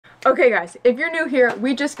Okay guys, if you're new here,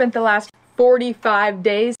 we just spent the last 45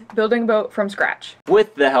 days building a boat from scratch.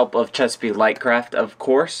 With the help of Chesapeake Lightcraft, of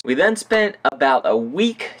course. We then spent about a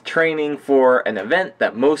week training for an event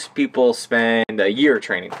that most people spend a year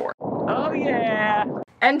training for. Oh yeah!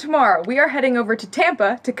 And tomorrow, we are heading over to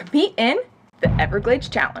Tampa to compete in the Everglades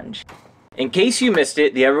Challenge. In case you missed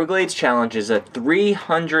it, the Everglades Challenge is a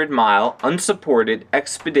 300-mile unsupported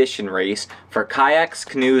expedition race for kayaks,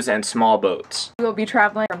 canoes, and small boats. We will be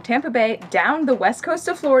traveling from Tampa Bay down the west coast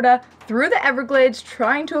of Florida, through the Everglades,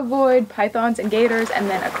 trying to avoid pythons and gators, and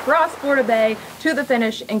then across Florida Bay to the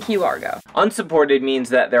finish in Key Largo. Unsupported means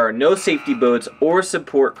that there are no safety boats or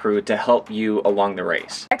support crew to help you along the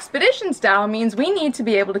race. Expedition style means we need to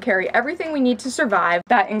be able to carry everything we need to survive.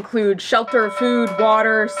 That includes shelter, food,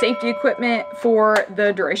 water, safety equipment for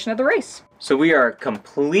the duration of the race. So we are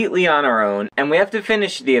completely on our own, and we have to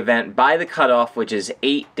finish the event by the cutoff, which is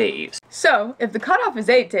 8 days. So if the cutoff is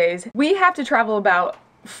 8 days, we have to travel about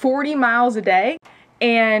 40 miles a day,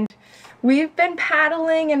 and we've been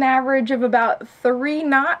paddling an average of about 3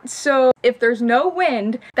 knots, so if there's no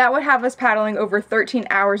wind, that would have us paddling over 13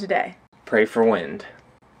 hours a day. Pray for wind.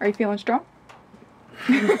 Are you feeling strong?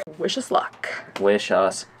 Wish us luck. Wish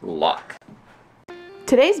us luck.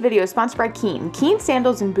 Today's video is sponsored by Keen. Keen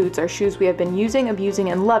sandals and boots are shoes we have been using,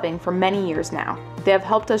 abusing, and loving for many years now. They have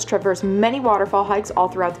helped us traverse many waterfall hikes all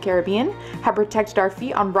throughout the Caribbean, have protected our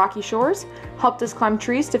feet on rocky shores, helped us climb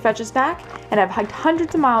trees to fetch a snack, and have hiked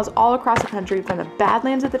hundreds of miles all across the country from the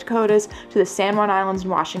Badlands of the Dakotas to the San Juan Islands in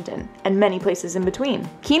Washington, and many places in between.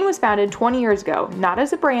 Keen was founded 20 years ago, not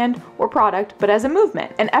as a brand or product, but as a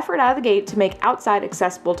movement, an effort out of the gate to make outside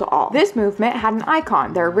accessible to all. This movement had an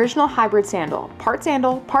icon, their original hybrid sandal,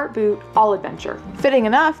 part boot, all adventure. Fitting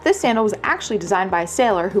enough, this sandal was actually designed by a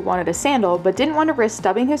sailor who wanted a sandal but didn't want to risk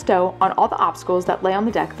stubbing his toe on all the obstacles that lay on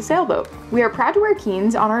the deck of the sailboat. We are proud to wear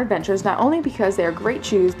Keens on our adventures not only because they are great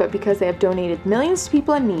shoes, but because they have donated millions to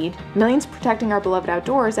people in need, millions protecting our beloved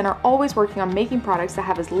outdoors, and are always working on making products that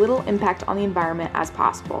have as little impact on the environment as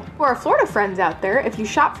possible. For our Florida friends out there, if you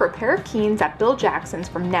shop for a pair of Keens at Bill Jackson's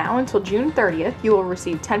from now until June 30th, you will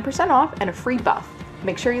receive 10% off and a free buff.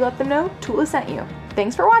 Make sure you let them know Tula sent you.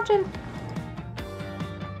 Thanks for watching!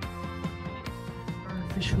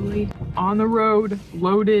 Officially on the road,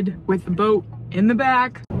 loaded with the boat in the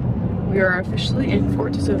back. We are officially in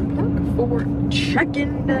Fort DeSoto Park for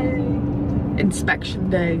check-in day, inspection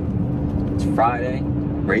day. It's Friday.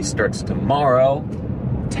 Race starts tomorrow.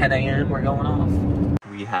 10 a.m. we're going off.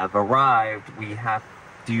 We have arrived. We have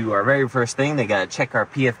to do our very first thing. They gotta check our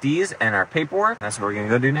PFDs and our paperwork. That's what we're gonna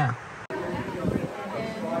go do now.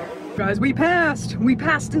 Guys, we passed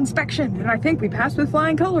inspection, and I think we passed with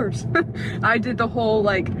flying colors. I did the whole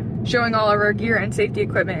like showing all of our gear and safety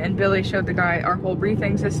equipment, and Billy showed the guy our whole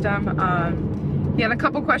briefing system. He had a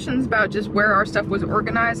couple questions about just where our stuff was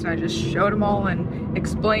organized, and I just showed him all and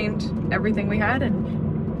explained everything we had,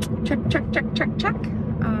 and check.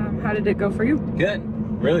 How did it go for you? Good,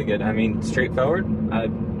 really good. I mean, straightforward. I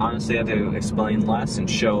honestly had to explain less and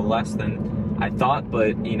show less than I thought,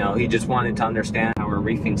 but you know, he just wanted to understand how our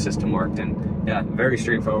reefing system worked, and yeah, very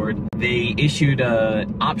straightforward. They issued a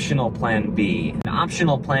optional plan B. The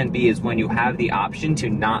optional plan B is when you have the option to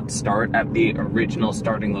not start at the original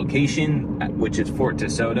starting location, which is Fort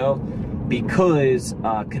DeSoto, because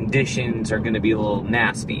conditions are going to be a little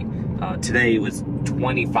nasty. Today it was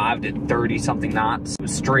 25 to 30 something knots. It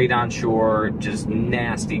was straight on shore, just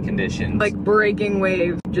nasty conditions. Like breaking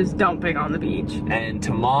waves, just dumping on the beach. And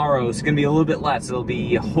tomorrow it's gonna be a little bit less. It'll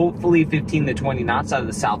be hopefully 15 to 20 knots out of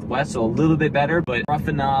the southwest, so a little bit better, but rough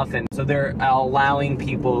enough. And so they're allowing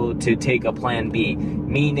people to take a plan B,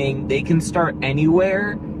 meaning they can start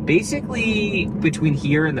anywhere, basically between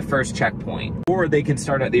here and the first checkpoint, or they can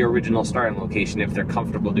start at the original starting location if they're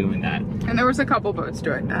comfortable doing that. And there was a couple boats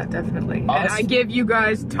doing that, definitely. And I give you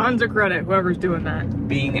guys tons of credit, whoever's doing that.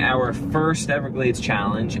 Being our first Everglades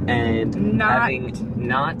challenge and having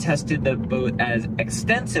not tested the boat as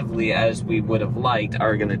extensively as we would have liked,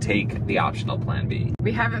 are gonna take the optional plan B.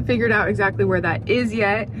 We haven't figured out exactly where that is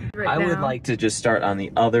yet. I would like to just start on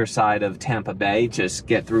the other side of Tampa Bay, just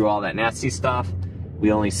get through all that nasty stuff.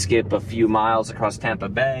 We only skip a few miles across Tampa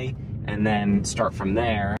Bay and then start from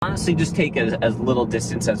there. Honestly, just take as little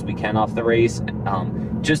distance as we can off the race,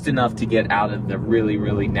 just enough to get out of the really,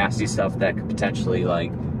 really nasty stuff that could potentially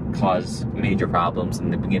like cause major problems in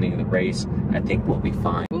the beginning of the race. I think we'll be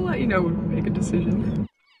fine. We'll let you know when we make a decision.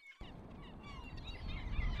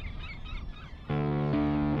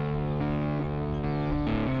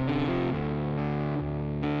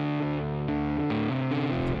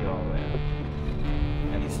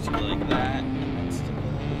 Like that, and then stick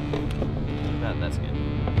it. That's good.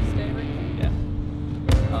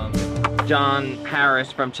 John Harris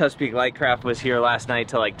from Chesapeake Lightcraft was here last night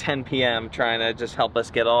till like 10 p.m. trying to just help us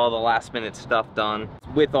get all the last minute stuff done.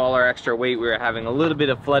 With all our extra weight, we were having a little bit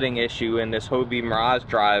of flooding issue in this Hobie Mirage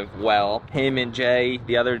Drive well. Him and Jay,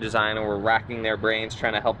 the other designer, were racking their brains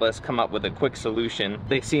trying to help us come up with a quick solution.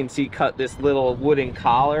 They CNC cut this little wooden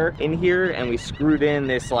collar in here, and we screwed in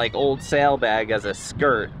this like old sail bag as a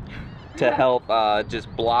skirt to help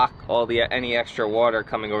just block all the any extra water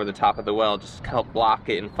coming over the top of the well. Just help block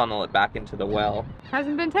it and funnel it back into the well.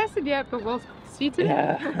 Hasn't been tested yet, but we'll see today.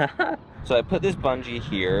 Yeah. So I put this bungee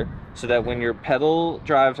here so that when your pedal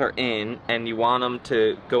drives are in and you want them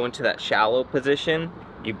to go into that shallow position,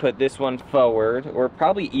 you put this one forward, or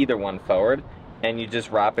probably either one forward, and you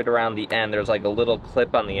just wrap it around the end. There's like a little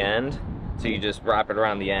clip on the end, so you just wrap it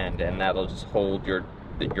around the end, and that'll just hold your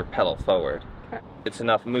pedal forward. It's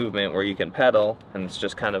enough movement where you can pedal, and it's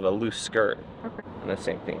just kind of a loose skirt. Okay. And the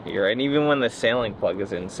same thing here. And even when the sailing plug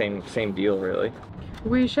is in, same deal really.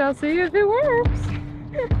 We shall see if it works.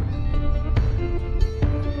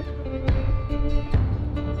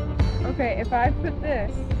 Okay, if I put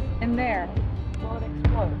this in there, will it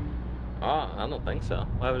explode? Oh, I don't think so.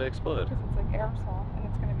 Why would it explode? Because it's like aerosol and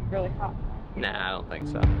it's going to be really hot. Nah, I don't think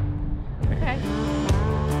so. Okay.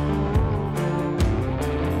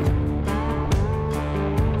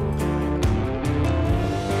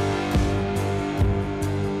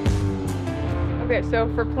 Okay,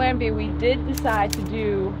 so for plan B, we did decide to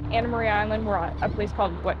do Anna Marie Island. We're on a place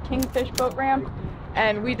called, Kingfish Boat Ramp.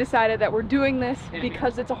 And we decided that we're doing this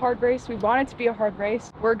because it's a hard race. We want it to be a hard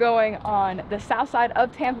race. We're going on the south side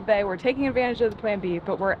of Tampa Bay. We're taking advantage of the plan B,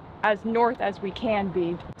 but we're as north as we can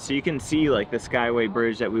be. So you can see like the Skyway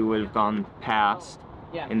Bridge that we would have gone past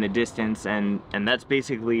in the distance, and that's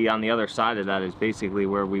basically on the other side of that is basically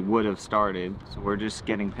where we would have started. So we're just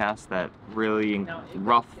getting past that really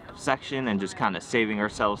rough section and just kind of saving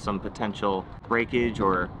ourselves some potential breakage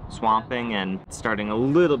or swamping, and starting a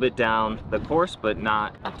little bit down the course, but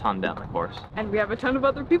not a ton down the course. And we have a ton of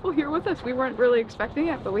other people here with us. We weren't really expecting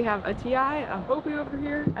it, but we have a TI, a Hobie over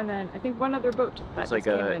here, and then I think one other boat that It's like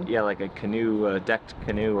like a canoe, a decked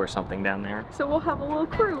canoe or something down there. So we'll have a little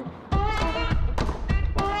crew.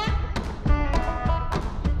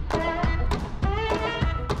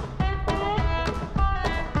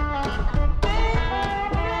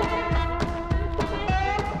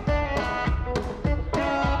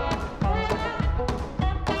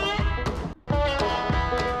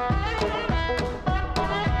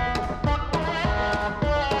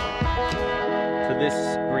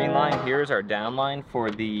 This green line here is our down line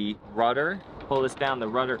for the rudder. Pull this down, the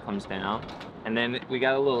rudder comes down. And then we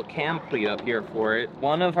got a little cam cleat up here for it.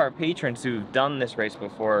 One of our patrons who've done this race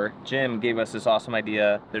before, Jim, gave us this awesome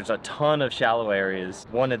idea. There's a ton of shallow areas.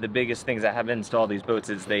 One of the biggest things that happens to all these boats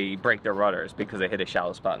is they break their rudders because they hit a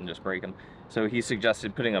shallow spot and just break them. So he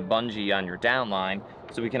suggested putting a bungee on your down line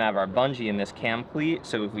so we can have our bungee in this cam cleat.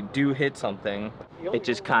 So if we do hit something, it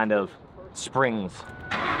just kind of springs.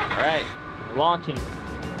 All right. Launching.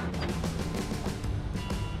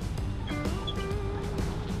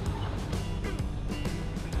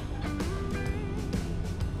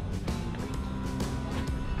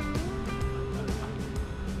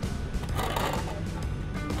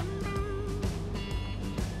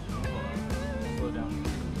 Slow down.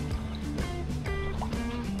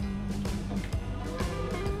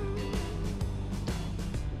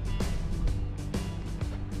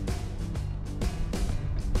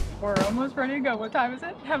 We're almost ready to go. What time is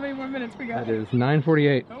it? How many more minutes we got? It is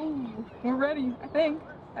 9:48. Oh, we're ready, I think.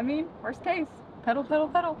 I mean, worst case. Pedal, pedal,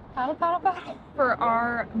 pedal, paddle, paddle, paddle. For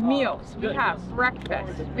our meals, we have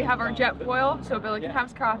breakfast. We have our jet boil, so Billy can have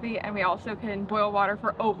his coffee, and we also can boil water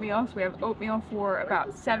for oatmeal. So we have oatmeal for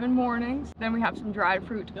about 7 mornings. Then we have some dried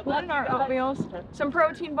fruit to put in our oatmeals. Some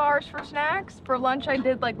protein bars for snacks. For lunch, I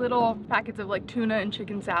did like little packets of like tuna and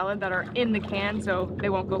chicken salad that are in the can, so they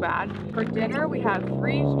won't go bad. For dinner, we have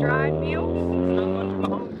freeze-dried meals.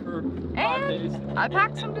 And I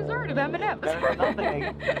packed some dessert of M&M's.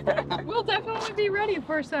 We'll definitely be ready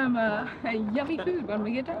for some yummy food when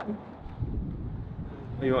we get done.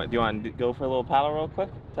 Do you want to go for a little paddle real quick?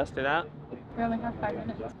 Test it out? We only have 5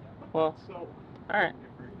 minutes. Well, all right.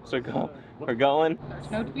 So we're going.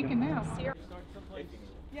 There's no tweaking now. Yeah,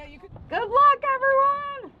 you could. Good luck,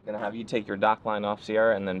 everyone! Gonna have you take your dock line off,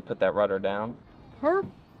 Sierra, and then put that rudder down.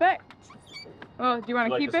 Perfect. Well, do you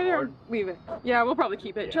want to keep it or leave it? Yeah, we'll probably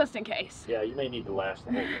keep it just in case. Yeah, you may need to last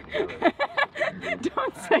the whole thing.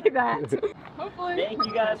 Don't say that. Hopefully. Thank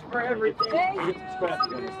you guys for everything. Thank you.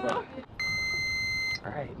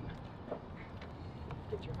 All right.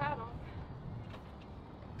 Get your hat on.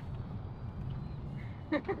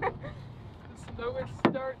 Slowest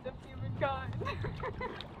start of humankind.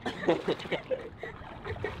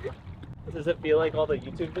 Does it feel like all the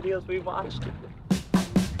YouTube videos we watched?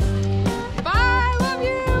 Bye, love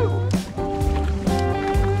you!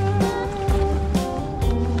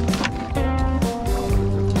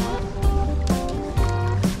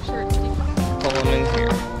 Pull them in here.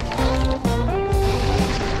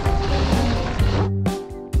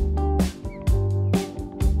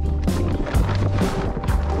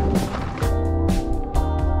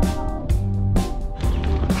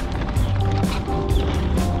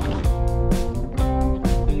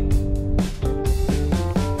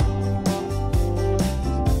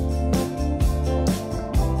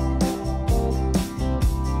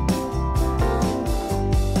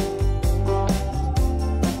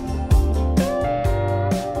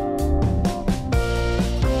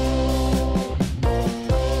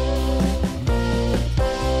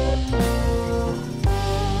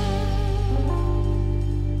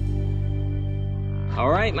 All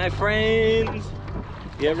right, my friends,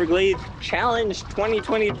 the Everglades Challenge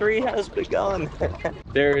 2023 has begun.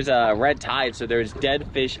 There's a red tide, so there's dead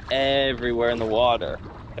fish everywhere in the water.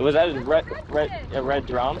 Was that a red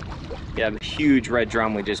drum? Yeah, a huge red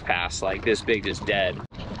drum we just passed, like this big, just dead.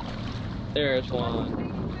 There's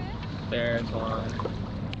one. There's one.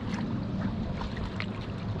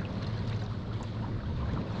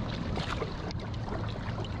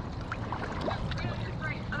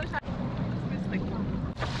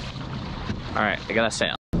 All right, I gotta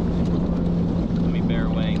sail. Let me bear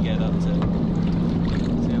away and get up to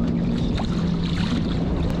sailing conditions.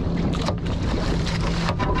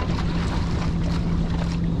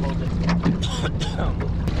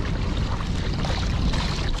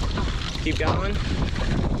 Keep going.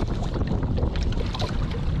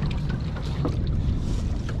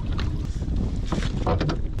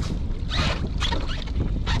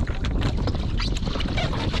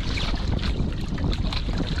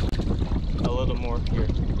 More here.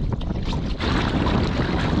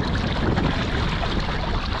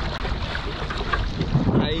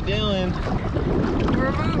 How you doing?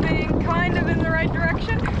 We're moving kind of in the right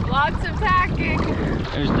direction. Lots of tacking.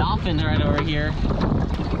 There's dolphins right over here.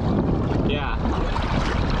 Yeah.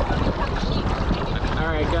 All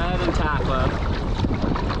right, go ahead and tack, love.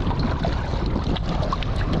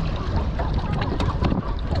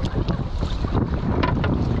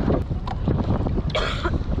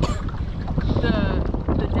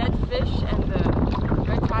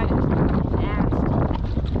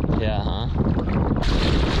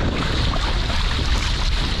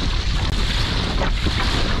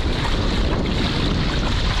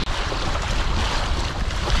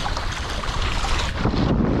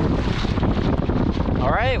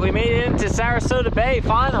 We made it into Sarasota Bay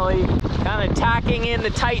finally. Kind of tacking in the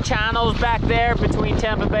tight channels back there between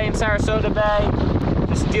Tampa Bay and Sarasota Bay.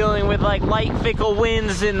 Just dealing with like light fickle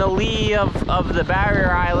winds in the lee of the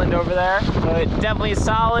barrier island over there. But definitely a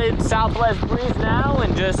solid southwest breeze now,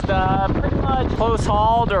 and just pretty much close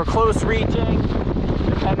hauled or close reaching,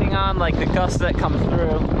 depending on like the gusts that come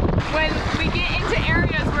through. When we get into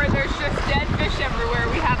areas where there's just dead fish everywhere,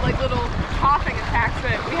 we have like little coughing attacks,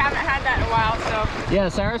 but we haven't had that in a while, so. Yeah,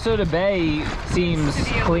 Sarasota Bay seems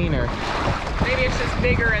cleaner. Maybe it's just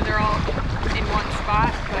bigger and they're all in one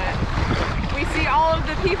spot, but we see all of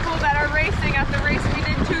the people that are racing at the race we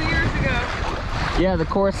did 2 years ago. Yeah, the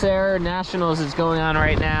Corsair Nationals is going on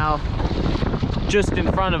right now, just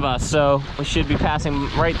in front of us, so we should be passing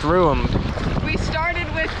right through them. We started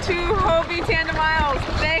with 2 Hobie tandem miles.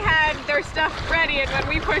 They had their stuff ready, and when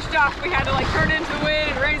we pushed off, we had to like turn into the wind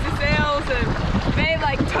and raise the sails, and they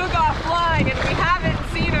like took off flying, and we haven't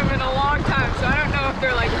seen them in a long time. So I don't know if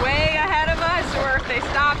they're like way ahead of us, or if they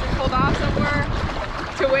stopped and pulled off somewhere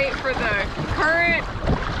to wait for the current,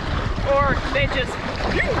 or they just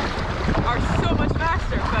are so much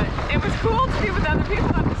faster. But it was cool to be with other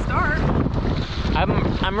people at the start.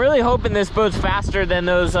 I'm really hoping this boat's faster than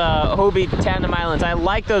those Hobie Tandem Islands. I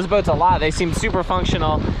like those boats a lot. They seem super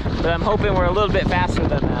functional, but I'm hoping we're a little bit faster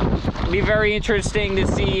than them. It'll be very interesting to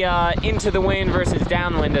see into the wind versus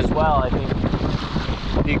downwind as well. I think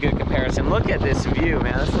it'll be a good comparison. Look at this view,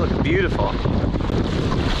 man. This looks beautiful.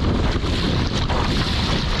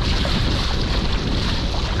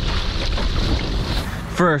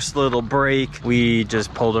 First little break, we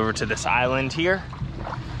just pulled over to this island here,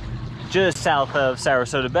 just south of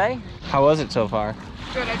Sarasota Bay. How was it so far?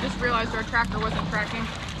 Good, I just realized our tracker wasn't tracking,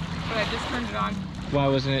 but I just turned it on. Why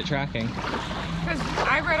wasn't it tracking? Because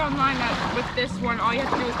I read online that with this one, all you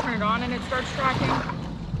have to do is turn it on and it starts tracking.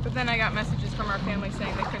 But then I got messages from our family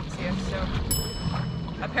saying they couldn't see us, so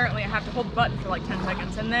apparently I have to hold the button for like 10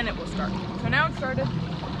 seconds and then it will start. So now it started.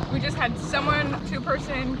 We just had someone,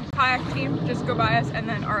 2-person kayak team just go by us, and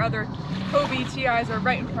then our other Hobie TIs are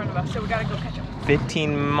right in front of us, so we gotta go catch them.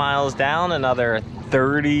 15 miles down, another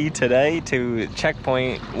 30 today to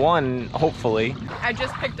checkpoint 1, hopefully. I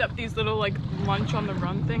just picked up these little like lunch on the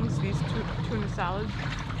run things, these tuna salad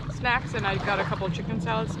snacks, and I got a couple chicken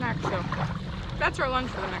salad snacks, so that's our lunch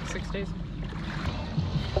for the next 6 days.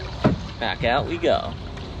 Back out we go.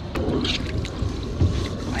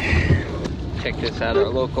 Check this out,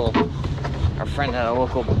 our friend at a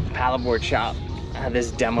local paddleboard shop had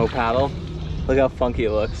this demo paddle. Look how funky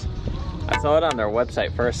it looks. I saw it on their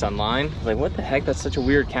website first online. I was like, what the heck, that's such a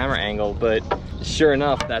weird camera angle, but sure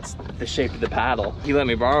enough, that's the shape of the paddle. He let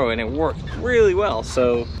me borrow it and it worked really well.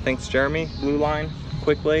 So thanks Jeremy, Blue Line,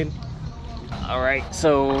 Quick Blade. All right,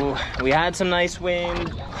 so we had some nice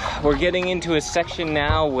wind. We're getting into a section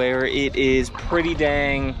now where it is pretty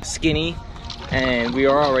dang skinny, and we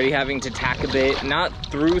are already having to tack a bit, not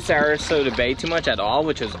through Sarasota Bay too much at all,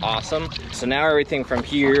 which is awesome. So now everything from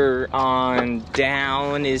here on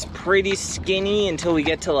down is pretty skinny until we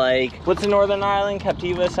get to like, what's the northern island?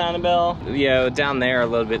 Captiva, Sanibel? Yeah, down there a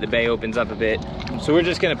little bit, the bay opens up a bit. So we're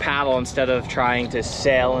just gonna paddle instead of trying to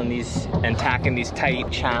sail in these and tack in these tight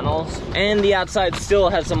channels. And the outside still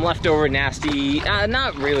has some leftover nasty,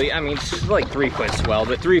 not really, I mean, it's like 3-foot swell,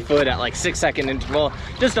 but 3 foot at like 6-second interval,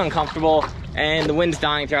 just uncomfortable. And the wind's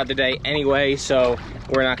dying throughout the day anyway, so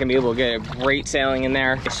we're not gonna be able to get great sailing in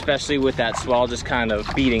there, especially with that swell just kind of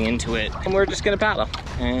beating into it. And we're just gonna paddle.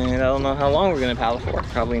 And I don't know how long we're gonna paddle for.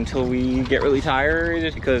 Probably until we get really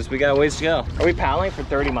tired, because we got a ways to go. Are we paddling for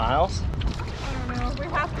 30 miles? I don't know, we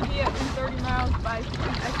have to be at 30 miles by, I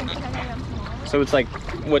think, 10 a.m. tomorrow. So it's like,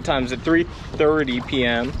 what time is it? 3:30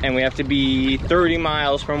 p.m. And we have to be 30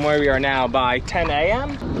 miles from where we are now by 10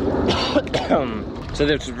 a.m. So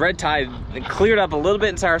there's red tide. It cleared up a little bit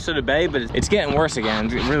in Sarasota Bay, but it's getting worse again.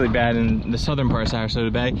 It's really bad in the southern part of Sarasota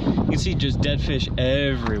Bay. You can see just dead fish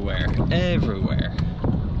everywhere, everywhere.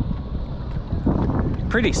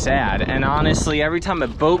 Pretty sad. And honestly, every time a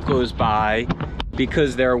boat goes by,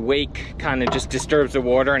 because their wake kind of just disturbs the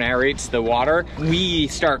water and aerates the water, we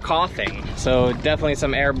start coughing. So definitely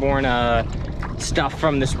some airborne stuff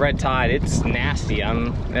from this red tide. It's nasty.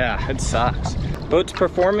 Yeah, it sucks. Boat's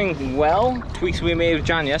performing well. Tweaks we made with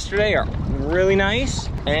John yesterday are really nice,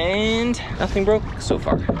 and nothing broke so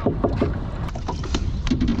far.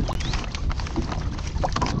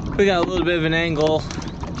 We got a little bit of an angle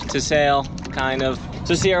to sail, kind of.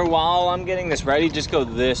 So see, while I'm getting this ready, just go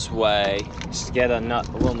this way. Just get a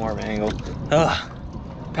little more of an angle. Ugh.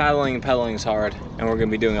 Paddling and pedaling is hard, and we're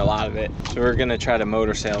gonna be doing a lot of it. So we're gonna try to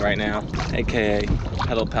motor sail right now, AKA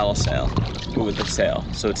pedal sail, but with the sail,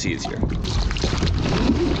 so it's easier.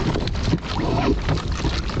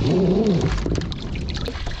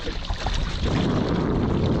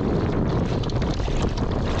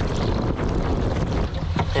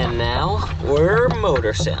 And now we're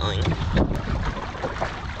motor sailing.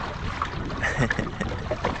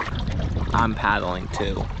 I'm paddling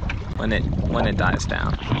too when it dies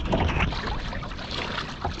down.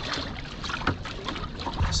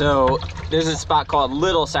 So there's a spot called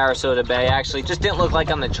Little Sarasota Bay. Actually, just didn't look like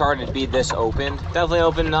on the chart it'd be this open. Definitely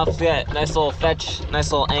open enough to get nice little fetch,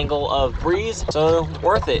 nice little angle of breeze. So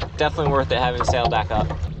worth it. Definitely worth it having to sail back up.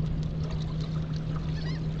 Did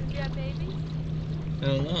you have babies? I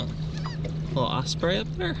don't know. A little osprey up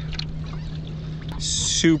there.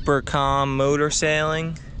 Super calm motor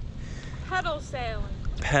sailing. Pedal sailing.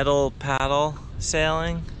 Paddle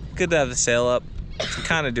sailing. Good to have the sail up. It's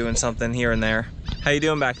kind of doing something here and there. How you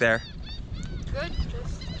doing back there? Good,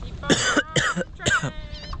 just keep on trying.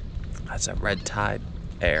 That's a red tide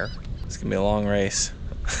air. It's gonna be a long race.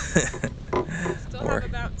 Still have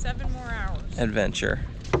about 7 more hours. Adventure.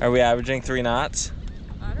 Are we averaging 3 knots?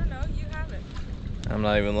 I don't know, you have it. I'm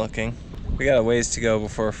not even looking. We got a ways to go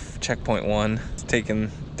before checkpoint 1. It's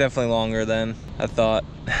taking definitely longer than I thought.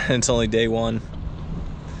 It's only day 1.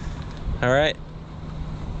 All right.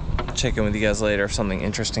 I'll check in with you guys later if something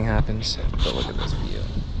interesting happens. But look at this view.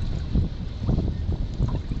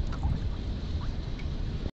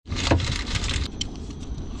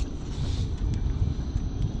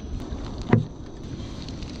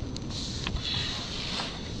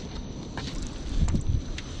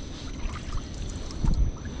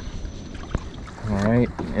 All right,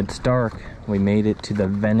 it's dark. We made it to the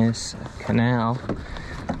Venice Canal.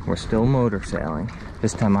 We're still motor sailing.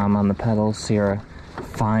 This time I'm on the pedals. Sierra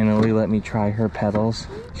finally let me try her pedals.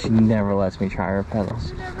 She never lets me try her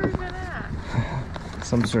pedals. Never even asked.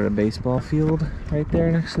 Some sort of baseball field right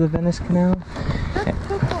there next to the Venice Canal. That's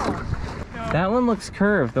football. That one looks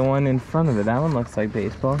curved, the one in front of it. That one looks like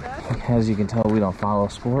baseball. As you can tell, we don't follow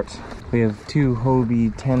sports. We have two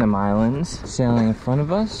Hobie tandem islands sailing in front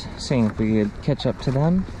of us, seeing if we could catch up to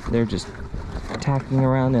them. They're just tacking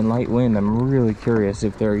around in light wind. I'm really curious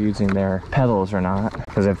if they're using their pedals or not,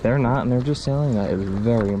 because if they're not and they're just sailing, that is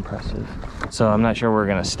very impressive. So I'm not sure we're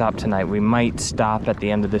gonna stop tonight. We might stop at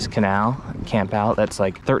the end of this canal, camp out. That's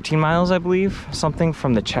like 13 miles, I believe, something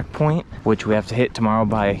from the checkpoint, which we have to hit tomorrow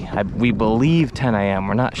by, we believe 10 a.m.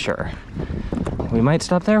 We're not sure. We might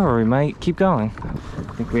stop there or we might keep going.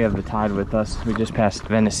 I think we have the tide with us. We just passed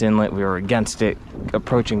Venice Inlet. We were against it,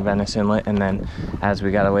 approaching Venice Inlet, and then as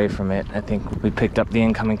we got away from it, I think we picked up the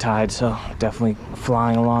incoming tide, so definitely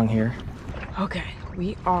flying along here. Okay,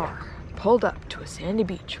 we are pulled up to a sandy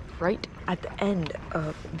beach right at the end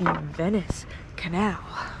of the Venice Canal.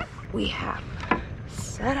 We have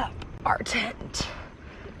set up our tent.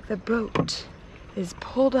 The boat is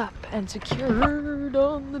pulled up and secured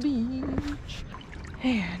on the beach.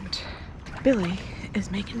 And Billy is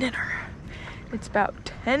making dinner. It's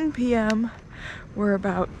about 10 p.m. We're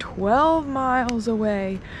about 12 miles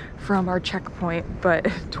away from our checkpoint,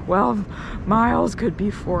 but 12 miles could be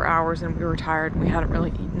 4 hours, and we were tired and we hadn't really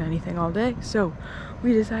eaten anything all day, so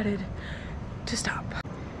we decided to stop.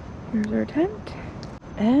 Here's our tent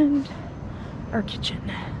and our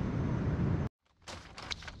kitchen.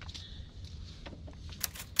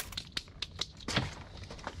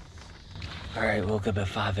 Alright, woke up at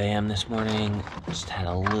 5 a.m. this morning. Just had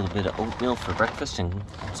a little bit of oatmeal for breakfast and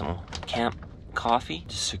some camp coffee.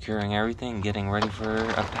 Just securing everything, getting ready for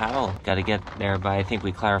a paddle. Got to get there by, I think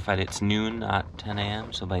we clarified it's noon, not 10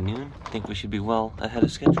 a.m. So by noon, I think we should be well ahead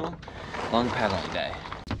of schedule. Long paddling day.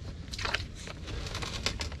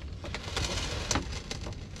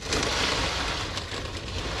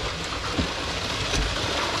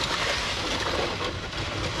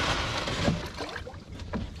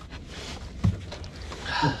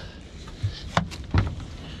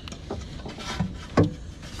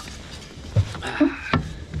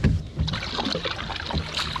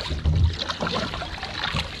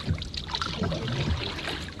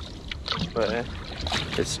 But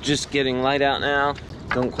it's just getting light out now.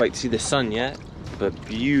 Don't quite see the sun yet, but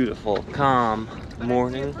beautiful, calm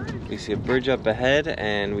morning. We see a bridge up ahead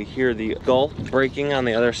and we hear the gulf breaking on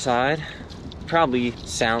the other side. Probably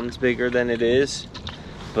sounds bigger than it is,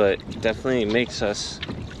 but definitely makes us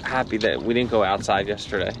happy that we didn't go outside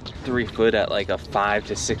yesterday. 3 foot at like a 5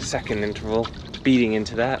 to 6 second interval. Beating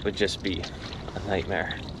into that would just be a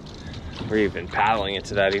nightmare. Or even paddling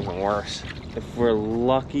into that, even worse. If we're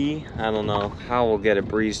lucky, I don't know how we'll get a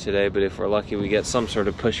breeze today, but if we're lucky, we get some sort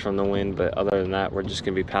of push from the wind. But other than that, we're just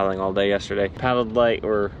gonna be paddling all day yesterday.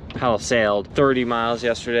 Paddle sailed 30 miles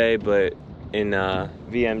yesterday, but in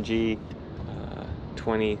VMG,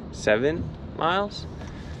 27 miles.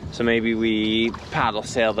 So maybe we paddle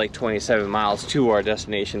sailed like 27 miles to our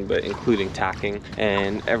destination, but including tacking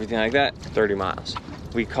and everything like that, 30 miles.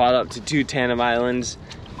 We caught up to 2 tandem islands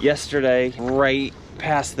yesterday, right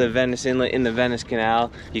past the Venice Inlet in the Venice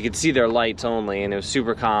Canal. You could see their lights only, and it was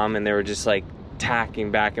super calm, and they were just like tacking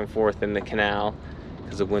back and forth in the canal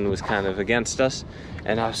because the wind was kind of against us.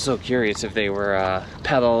 And I was so curious if they were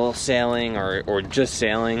pedal sailing or just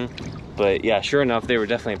sailing. But yeah, sure enough, they were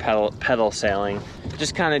definitely pedal sailing,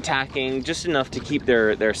 just kind of tacking just enough to keep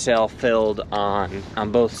their sail filled on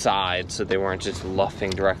both sides, so they weren't just luffing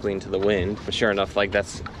directly into the wind. But sure enough, like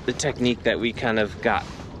that's the technique that we kind of got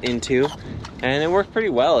into, and it worked pretty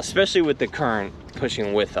well, especially with the current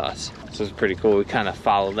pushing with us. So it's pretty cool. We kind of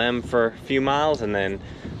followed them for a few miles and then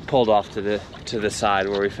pulled off to the side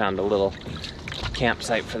where we found a little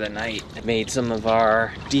campsite for the night. I made some of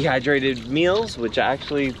our dehydrated meals, which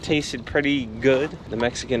actually tasted pretty good. The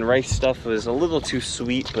Mexican rice stuff was a little too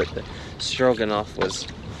sweet, but the stroganoff was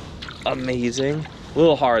amazing. A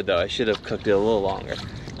little hard though, I should have cooked it a little longer.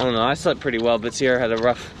 I don't know, I slept pretty well, but Sierra had a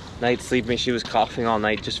rough night sleeping. She was coughing all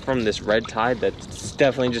night just from this red tide that's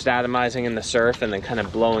definitely just atomizing in the surf and then kind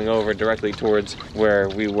of blowing over directly towards where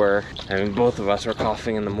we were. I mean, both of us were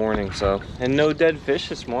coughing in the morning, so. And no dead fish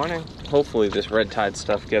this morning. Hopefully this red tide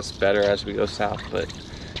stuff gets better as we go south, but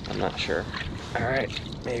I'm not sure. All right,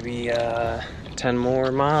 maybe 10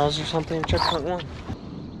 more miles or something, checkpoint 1.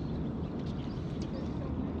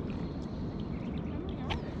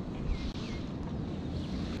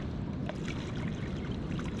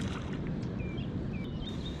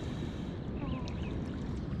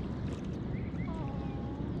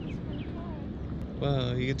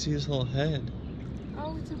 Wow, you can see his whole head.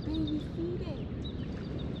 Oh, it's a baby feeding.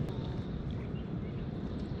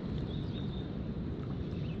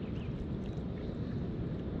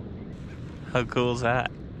 How cool is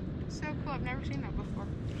that? So cool, I've never seen that before.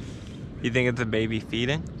 You think it's a baby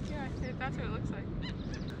feeding? Yeah, I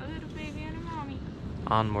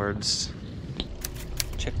Onwards.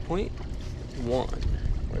 Checkpoint 1.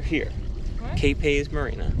 We're here. What? Cape Hayes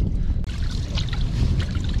Marina.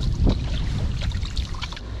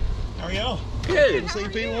 How are y'all? Good.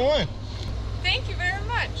 CP1. Thank you very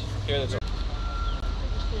much. Here, that's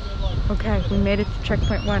Okay, we made it to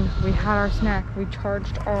checkpoint 1. We had our snack. We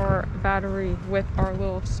charged our battery with our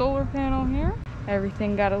little solar panel here.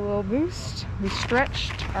 Everything got a little boost. We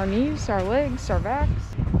stretched our knees, our legs, our backs,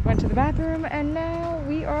 went to the bathroom, and now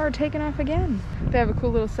we are taking off again. They have a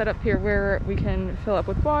cool little setup here where we can fill up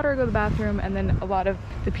with water, go to the bathroom, and then a lot of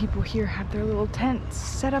the people here have their little tents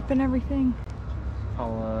set up and everything.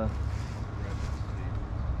 I'll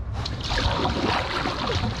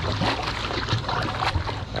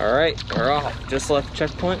All right, we're off. Just left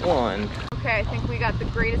checkpoint 1. Okay, I think we got the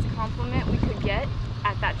greatest compliment we could get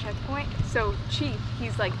at that checkpoint. So Chief,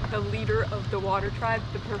 he's like the leader of the water tribe,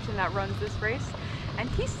 the person that runs this race, and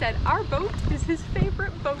he said our boat is his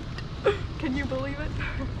favorite boat. Can you believe it?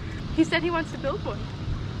 He said he wants to build one.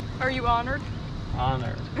 Are you honored?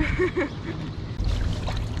 Honored.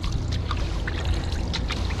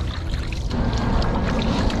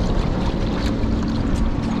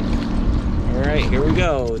 All right, here we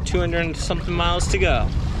go. 200 and something miles to go.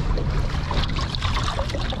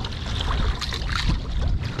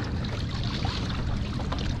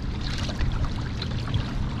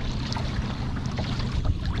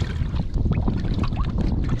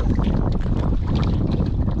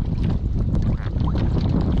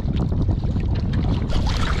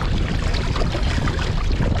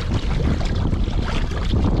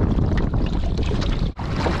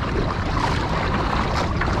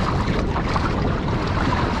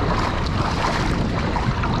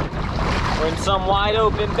 We're in some wide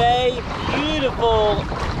open bay, beautiful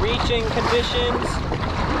reaching conditions.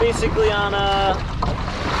 Basically on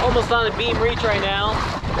almost on a beam reach right now,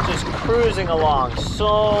 just cruising along.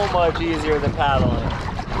 So much easier than paddling.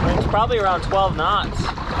 It's probably around 12 knots. It's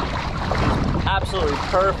absolutely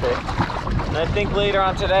perfect. And I think later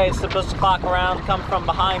on today it's supposed to clock around, come from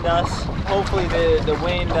behind us. Hopefully the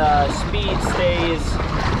wind speed stays,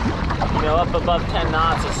 you know, up above 10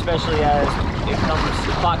 knots, especially as it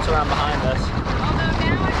clocks around behind us. Although now I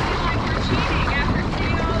feel like we're cheating after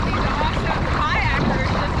seeing all these awesome kayakers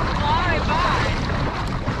just fly by.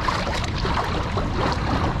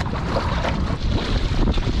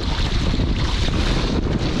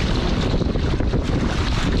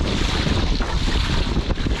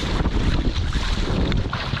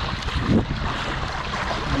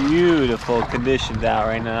 Beautiful conditions out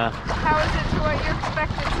right now. How is it to what you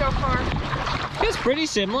expected so far? It's pretty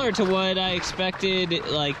similar to what I expected,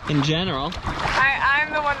 like, in general. I'm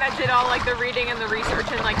the one that did all like the reading and the research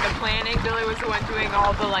and like the planning. Billy was the one doing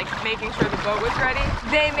all the like making sure the boat was ready.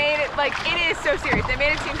 They made it like, it is so serious. They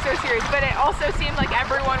made it seem so serious, but it also seemed like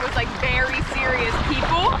everyone was like very serious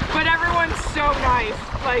people, but everyone's so nice,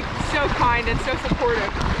 like so kind and so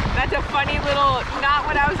supportive. That's a funny little, not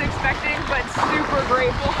what I was expecting, but super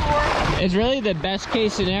grateful for. It's really the best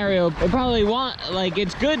case scenario. They probably want, like,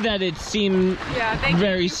 it's good that it seemed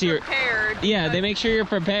very serious. Yeah, they make sure you're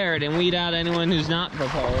prepared and weed out anyone who's not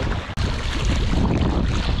prepared.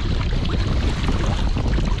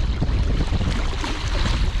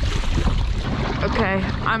 Okay,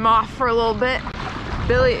 I'm off for a little bit.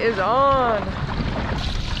 Billy is on.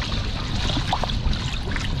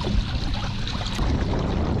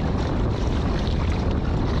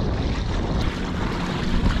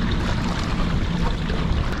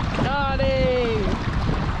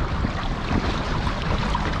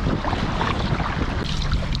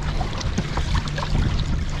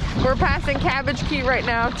 We're passing Cabbage Key right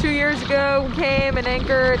now. 2 years ago, we came and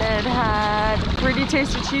anchored and had pretty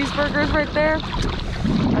tasty cheeseburgers right there.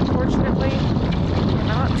 Unfortunately, we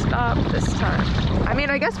cannot stop this time. I mean,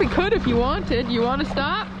 I guess we could if you wanted. You want to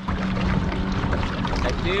stop?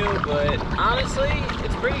 I do, but honestly,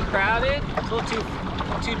 it's pretty crowded. It's a little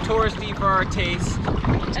too touristy for our taste.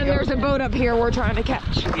 And there's a boat up here we're trying to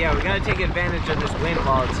catch. Yeah, we gotta take advantage of this wind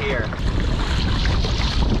while it's here.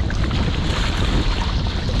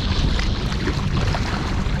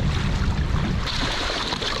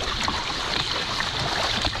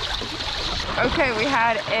 Okay, we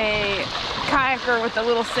had a kayaker with a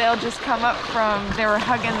little sail just come up from, they were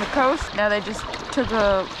hugging the coast. Now they just took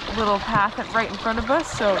a little path right in front of us.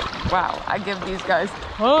 So, wow, I give these guys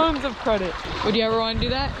tons of credit. Would you ever want to do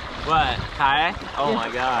that? What, kayak? Oh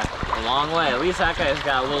my God, a long way. At least that guy's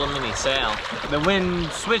got a little mini sail. The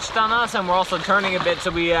wind switched on us and we're also turning a bit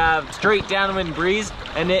so we have straight downwind breeze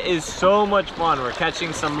and it is so much fun. We're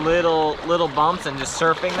catching some little bumps and just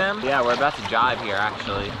surfing them. Yeah, we're about to jibe here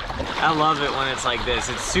actually. I love it when it's like this.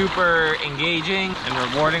 It's super engaging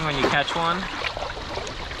and rewarding when you catch one.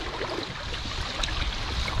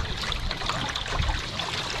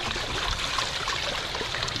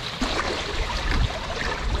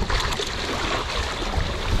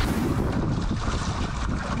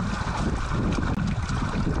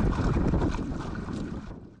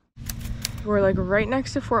 We're like right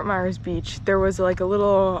next to Fort Myers Beach. There was like a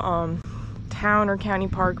little town or county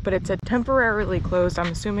park, but it's temporarily closed.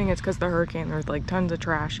 I'm assuming it's because of the hurricane. There's like tons of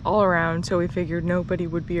trash all around, so we figured nobody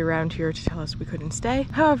would be around here to tell us we couldn't stay.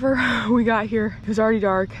 However, we got here, it was already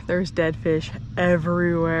dark. There's dead fish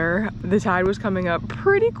everywhere. The tide was coming up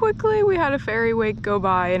pretty quickly. We had a ferry wake go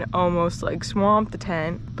by and almost like swamped the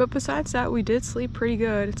tent, but besides that, we did sleep pretty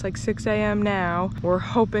good. It's like 6 a.m. now. We're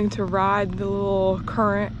hoping to ride the little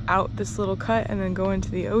current out this little cut and then go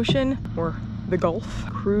into the ocean or the Gulf.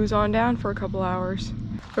 Cruise on down for a couple hours.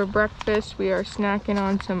 For breakfast, we are snacking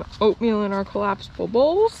on some oatmeal in our collapsible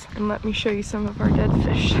bowls. And let me show you some of our dead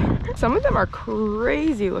fish. Some of them are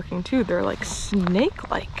crazy looking too. They're like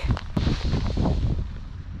snake-like.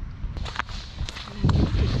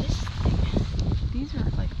 These are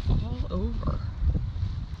like all over.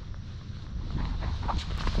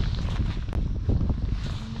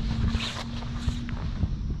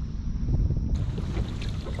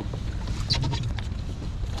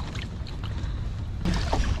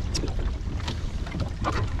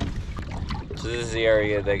 So this is the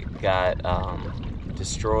area that got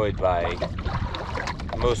destroyed by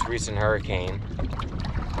the most recent hurricane.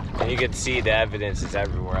 And you can see the evidence is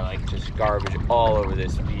everywhere, like just garbage all over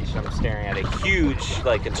this beach. I'm staring at a huge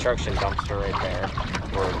like construction dumpster right there,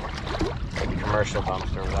 or like commercial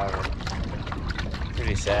dumpster, whatever.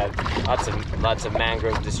 Pretty sad. Lots of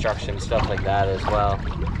mangrove destruction, stuff like that as well.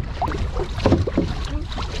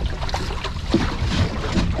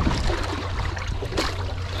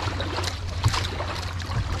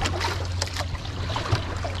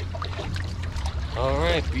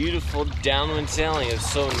 Alright, beautiful downwind sailing. It was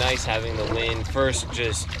so nice having the wind. First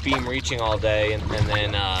just beam reaching all day, and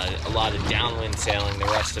then a lot of downwind sailing the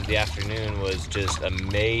rest of the afternoon was just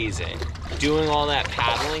amazing. Doing all that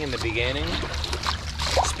paddling in the beginning,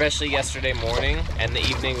 especially yesterday morning and the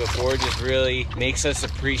evening before, just really makes us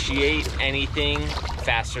appreciate anything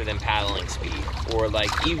faster than paddling speed, or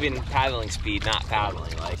like even paddling speed, not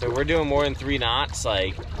paddling. Like, so we're doing more than 3 knots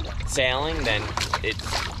like sailing, then it's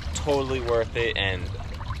totally worth it and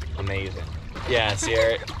amazing. Yeah,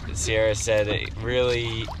 Sierra said it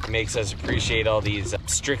really makes us appreciate all these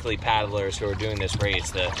strictly paddlers who are doing this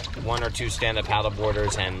race. The 1 or 2 stand-up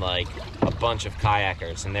paddleboarders and like a bunch of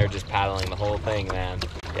kayakers, and they're just paddling the whole thing, man.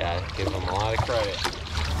 Yeah, give them a lot of credit.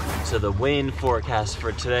 So the wind forecast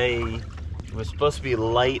for today was supposed to be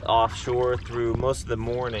light offshore through most of the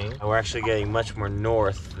morning. We're actually getting much more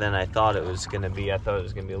north than I thought it was gonna be. I thought it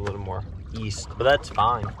was gonna be a little more east, but that's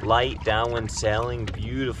fine. Light downwind sailing,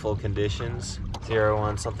 beautiful conditions. Sierra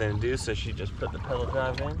wants something to do, so she just put the pedal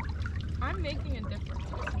drive in. I'm making a difference.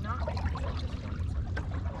 It's not making a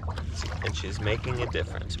difference. And she's making a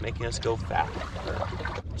difference, making us go faster.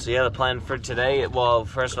 So yeah, the plan for today, well,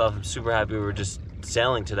 first off, I'm super happy we were just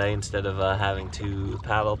sailing today instead of having to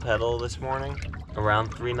pedal this morning.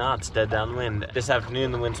 Around 3 knots, dead downwind. This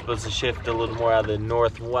afternoon, the wind's supposed to shift a little more out of the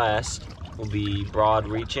northwest. Will be broad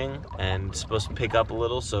reaching and supposed to pick up a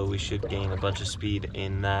little, so we should gain a bunch of speed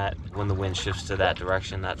in that when the wind shifts to that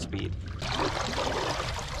direction, that speed.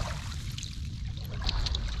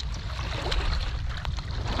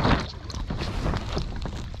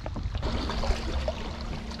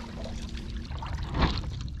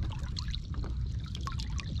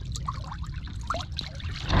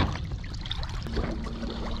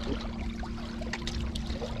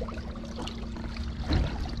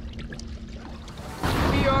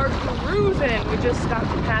 We just stopped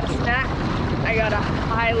and had a snack. I gotta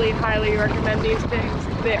highly recommend these things.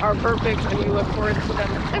 They are perfect and we look forward to them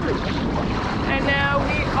every week. And now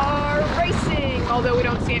we are racing, although we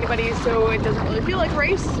don't see anybody, so it doesn't really feel like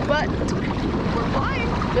race, but we're flying.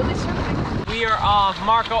 Billy's surfing. We are off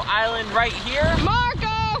Marco Island right here.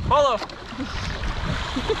 Marco! Polo!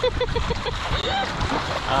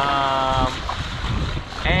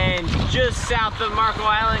 And just south of Marco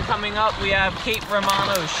Island coming up, we have Cape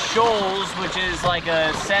Romano Shoals, which is like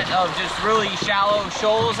a set of just really shallow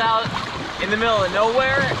shoals out in the middle of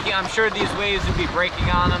nowhere. Yeah, I'm sure these waves would be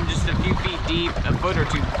breaking on them just a few feet deep, a foot or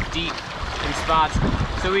 2 deep in spots.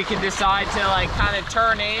 So we can decide to like kind of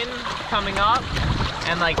turn in coming up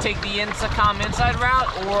and like take the inside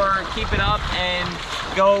route, or keep it up and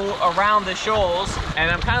go around the shoals.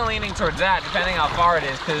 And I'm kind of leaning towards that, depending how far it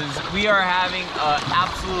is, because we are having an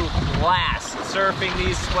absolute blast surfing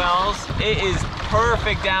these swells. It is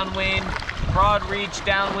perfect downwind, broad reach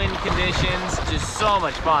downwind conditions. Just so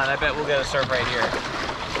much fun. I bet we'll get a surf right here.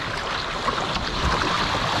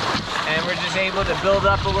 And we're just able to build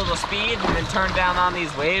up a little speed and then turn down on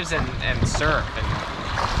these waves and surf.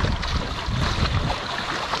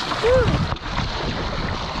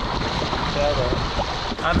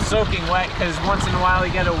 I'm soaking wet because once in a while we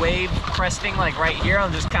get a wave cresting like right here. I'll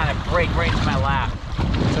just kind of break right into my lap.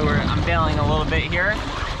 So I'm bailing a little bit here.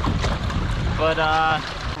 But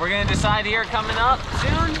we're gonna decide here coming up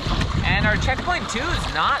soon. And our checkpoint 2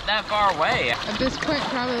 is not that far away. At this point,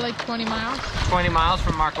 probably like 20 miles. 20 miles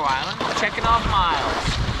from Marco Island. Checking off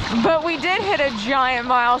miles. But we did hit a giant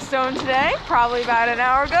milestone today, probably about an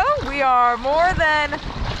hour ago. We are more than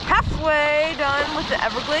halfway done with the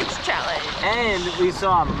Everglades challenge. And we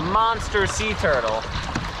saw a monster sea turtle.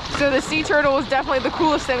 So the sea turtle was definitely the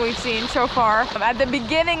coolest thing we've seen so far. At the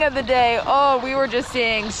beginning of the day, oh, we were just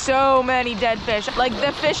seeing so many dead fish. Like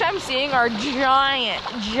the fish I'm seeing are giant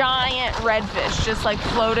redfish, just like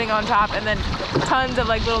floating on top, and then tons of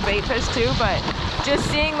like little bait fish too. But just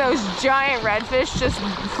seeing those giant redfish just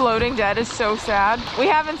floating dead is so sad. We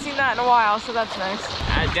haven't seen that in a while, so that's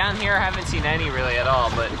nice. Down here, I haven't seen any really at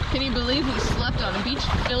all, but... Can you believe we slept on a beach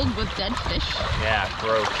filled with dead fish? Yeah,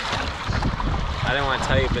 gross. I didn't want to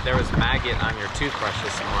tell you, but there was maggot on your toothbrush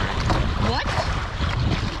this morning. What?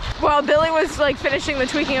 While Billy was like finishing the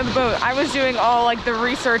tweaking of the boat, I was doing all like the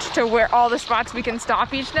research to where all the spots we can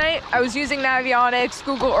stop each night. I was using Navionics,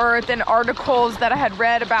 Google Earth, and articles that I had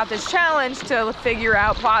read about this challenge to figure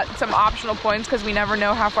out some optional points because we never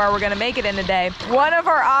know how far we're gonna make it in a day. One of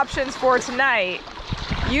our options for tonight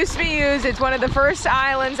used to be used. It's one of the first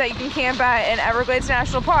islands that you can camp at in Everglades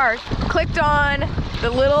National Park. Clicked on the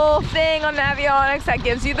little thing on Navionics that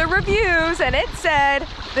gives you the reviews, and it said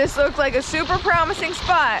this looked like a super promising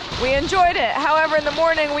spot. We enjoyed it. However, in the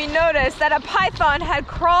morning we noticed that a python had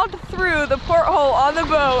crawled through the porthole on the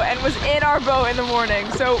boat and was in our boat in the morning.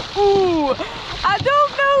 So, ooh, I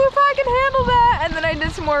don't know if I can handle that. And then I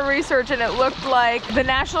did some more research, and it looked like the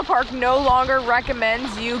national park no longer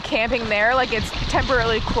recommends you camping there. Like it's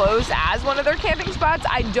temporarily closed as one of their camping spots.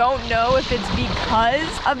 I don't know if it's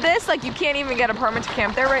because of this. Like you can't even get a permit to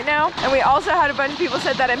camp there right now. And we also had a bunch of people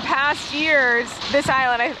said that in past years, this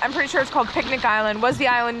island, I'm pretty sure it's called Picnic Island, was the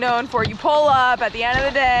island known for you pull up at the end of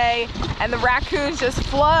the day and the raccoons just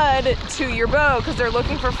flood to your boat because they're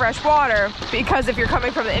looking for fresh water. Because if you're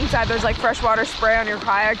coming from the inside, there's like freshwater spray on your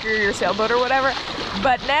kayak or your sailboat or whatever.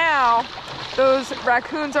 But now those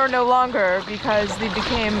raccoons are no longer because they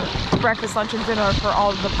became breakfast, lunch, and dinner for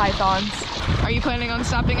all of the pythons. Are you planning on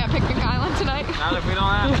stopping at Picnic Island tonight? Not if we don't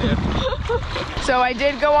have to. So I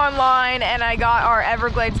did go online and I got our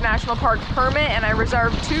Everglades National Park permit, and I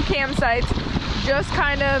reserved 2 campsites, just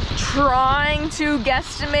kind of trying to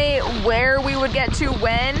guesstimate where we would get to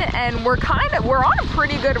when, and we're on a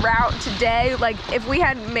pretty good route today. Like if we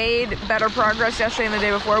had made better progress yesterday and the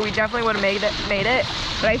day before, we definitely would have made it.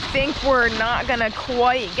 But I think we're not gonna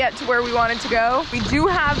quite get to where we wanted to go. We do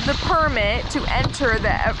have the permit to enter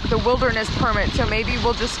the wilderness permit, so maybe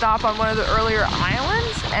we'll just stop on one of the earlier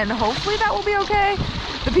islands and hopefully that will be okay.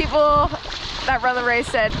 The people that run the race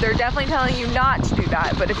said they're definitely telling you not to do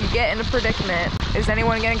that, but if you get in a predicament, is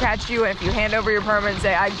anyone gonna catch you? And if you hand over your permit and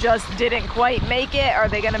say, I just didn't quite make it, are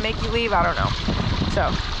they gonna make you leave? I don't know.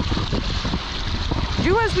 So,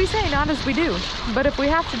 do as we say, not as we do. But if we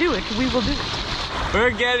have to do it, we will do it.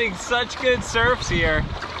 We're getting such good surfs here.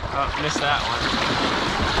 Oh, missed that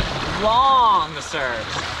one. Long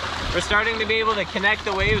surfs. We're starting to be able to connect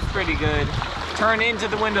the waves pretty good. Turn into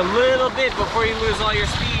the wind a little bit before you lose all your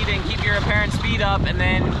speed and keep your apparent speed up, and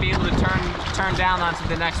then be able to turn down onto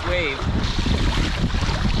the next wave.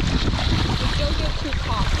 Don't get too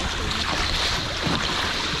hot.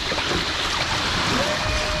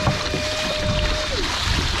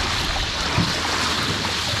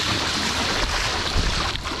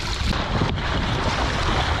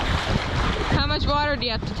 How much water do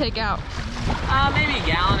you have to take out? Maybe a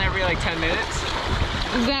gallon every like 10 minutes.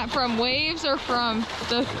 Is that from waves or from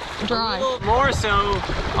the dry? A little more so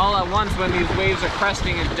all at once when these waves are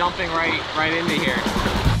cresting and dumping right into here.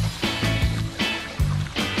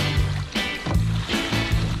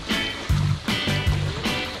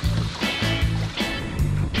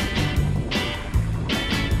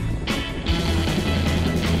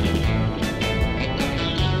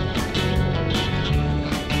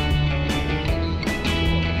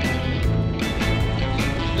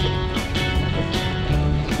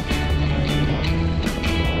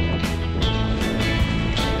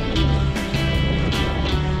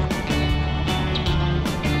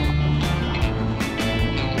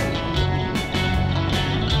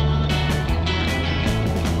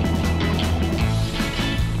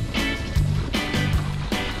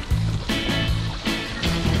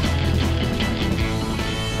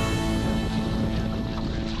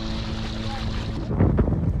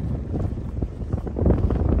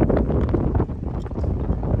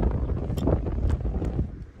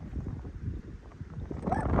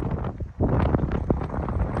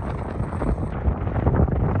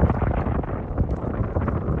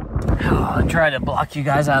 try to block you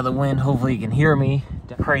guys out of the wind. Hopefully you can hear me.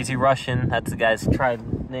 Crazy Russian, that's the guy's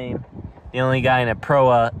tried name. The only guy in a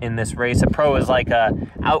proa in this race. A pro is like a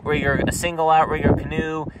outrigger, a single outrigger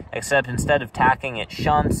canoe, except instead of tacking, it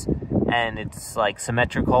shunts, and it's like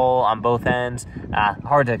symmetrical on both ends.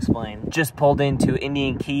 Hard to explain. Just pulled into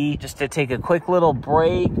Indian Key just to take a quick little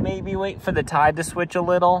break, maybe wait for the tide to switch a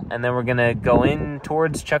little, and then we're gonna go in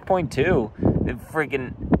towards checkpoint 2. A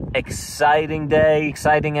freaking exciting day,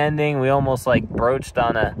 exciting ending. We almost like broached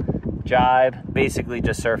on a jibe, basically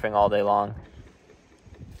just surfing all day long.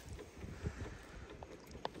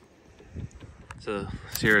 So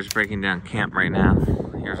Sierra's breaking down camp right now.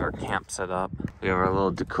 Here's our camp set up. We have our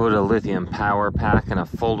little Dakota lithium power pack and a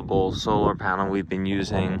foldable solar panel we've been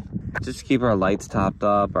using just to keep our lights topped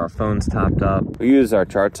up, our phones topped up. We use our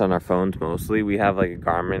charts on our phones mostly. We have like a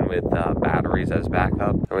Garmin with batteries as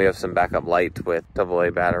backup, and we have some backup lights with AA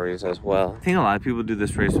batteries as well. I think a lot of people do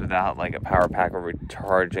this race without like a power pack or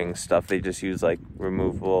recharging stuff. They just use like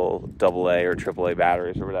removable AA or AAA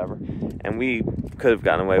batteries or whatever. And we could have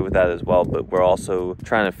gotten away with that as well, but we're also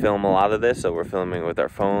trying to film a lot of this, so we're filming with our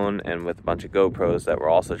phone and with a bunch of GoPros that we're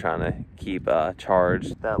also trying to keep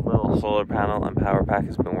charged. That little solar panel and power pack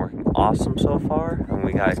has been working awesome so far, and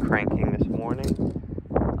we got it cranking this morning.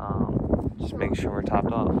 Just making sure we're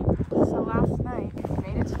topped off. So last night,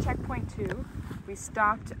 we made it to checkpoint 2. We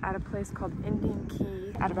stopped at a place called Indian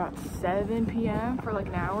Key at about 7 p.m. for like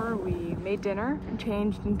an hour. We made dinner and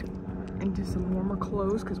changed into some warmer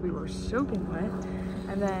clothes because we were soaking wet,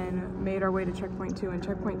 and then made our way to checkpoint 2. And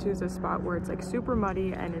checkpoint 2 is a spot where it's like super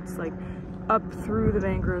muddy and it's like up through the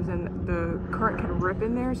mangroves, and the current can rip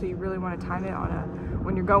in there, so you really want to time it on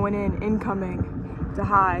when you're going in, incoming to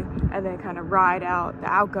high, and then kind of ride out the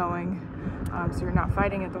outgoing, so you're not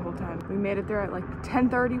fighting it the whole time. We made it there at like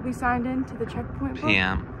 10:30. We signed in to the checkpoint book.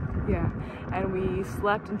 PM. Yeah, and we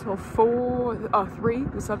slept until 3.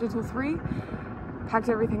 We slept until 3. Packed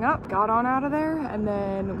everything up, got on out of there, and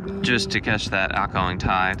then we... Just to catch that outgoing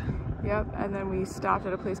tide. Yep, and then we stopped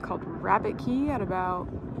at a place called Rabbit Key at about,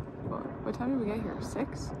 what time did we get here?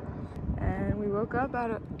 6? And we woke up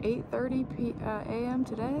at 8:30 a.m.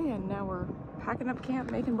 today, and now we're packing up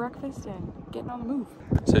camp, making breakfast, and getting on the move.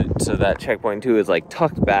 So that checkpoint 2 is like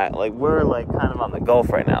tucked back, like we're like kind of on the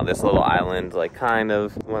Gulf right now. This little island, like kind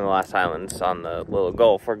of one of the last islands on the little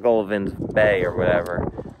Gulf, or Gullivan's Bay or whatever.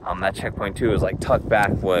 That checkpoint 2 is like tucked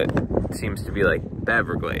back what seems to be like the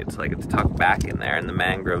Everglades, like it's tucked back in there in the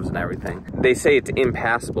mangroves and everything. They say it's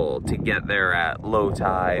impassable to get there at low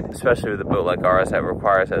tide, especially with a boat like ours that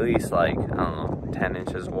requires at least like, I don't know, 10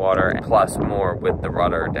 inches of water plus more with the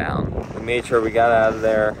rudder down. We made sure we got out of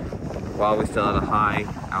there while we still had a high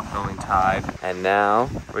outgoing tide, and now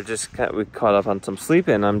we caught up on some sleep,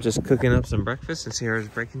 and I'm just cooking up some breakfast, and Sierra's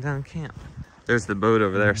breaking down camp. There's the boat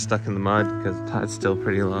over there stuck in the mud because the tide's still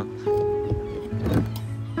pretty low.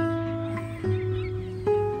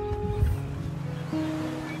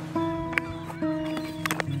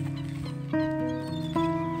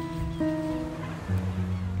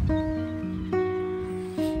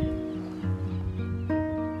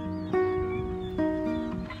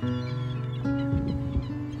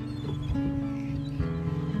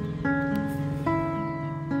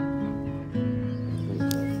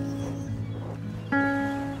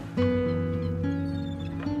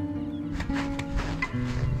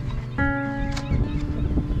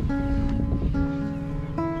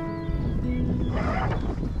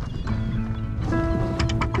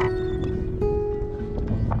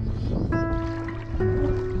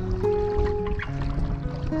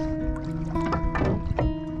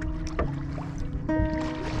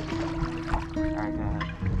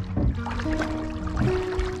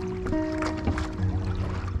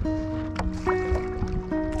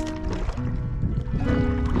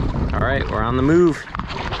 All right, we're on the move.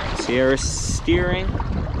 Sierra's steering.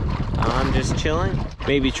 I'm just chilling.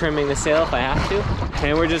 Maybe trimming the sail if I have to.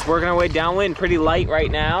 And we're just working our way downwind, pretty light right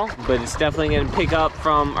now, but it's definitely gonna pick up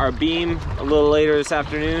from our beam a little later this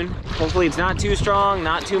afternoon. Hopefully it's not too strong,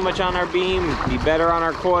 not too much on our beam, be better on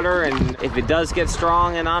our quarter, and if it does get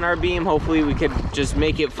strong and on our beam, hopefully we could just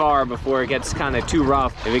make it far before it gets kind of too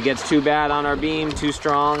rough. If it gets too bad on our beam, too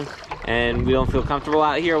strong, and we don't feel comfortable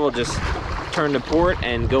out here, we'll just turn to port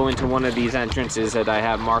and go into one of these entrances that I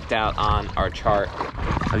have marked out on our chart.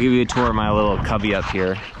 I'll give you a tour of my little cubby up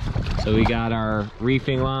here. So we got our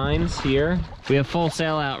reefing lines here. We have full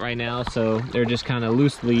sail out right now, so they're just kind of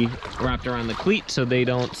loosely wrapped around the cleat so they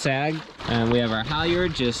don't sag. And we have our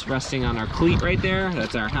halyard just resting on our cleat right there.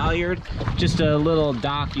 That's our halyard. Just a little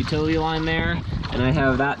dock utility line there. And I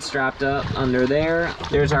have that strapped up under there.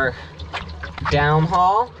 There's our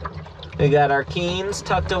downhaul. We got our keens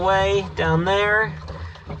tucked away down there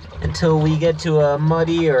until we get to a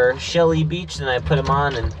muddy or shelly beach. Then I put them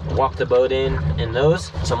on and walk the boat in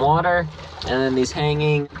those. Some water, and then these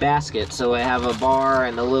hanging baskets. So I have a bar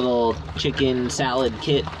and a little chicken salad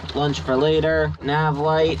kit lunch for later. Nav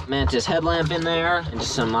light, mantis headlamp in there, and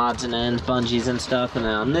just some odds and ends, bungees and stuff. And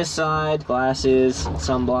then on this side, glasses,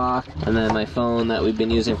 sunblock, and then my phone that we've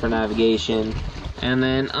been using for navigation. And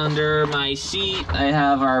then under my seat, I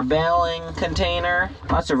have our bailing container.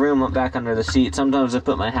 Lots of room up back under the seat. Sometimes I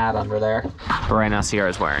put my hat under there. But right now,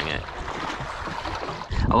 Sierra's wearing it.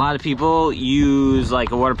 A lot of people use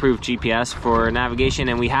like a waterproof GPS for navigation,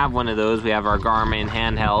 and we have one of those. We have our Garmin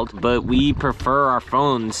handheld, but we prefer our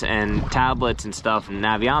phones and tablets and stuff and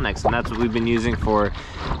Navionics, and that's what we've been using for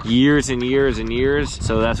years and years and years.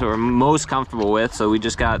 So that's what we're most comfortable with. So we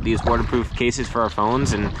just got these waterproof cases for our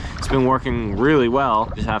phones, and it's been working really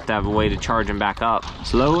well. Just have to have a way to charge them back up.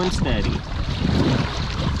 Slow and steady.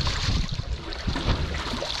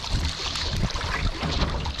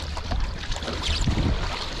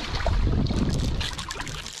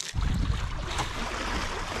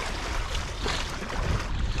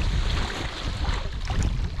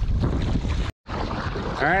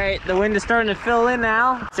 All right, the wind is starting to fill in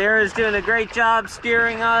now. Sarah's doing a great job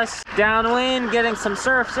steering us downwind, getting some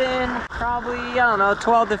surfs in. Probably, I don't know,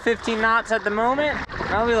 12 to 15 knots at the moment.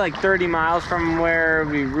 Probably like 30 miles from where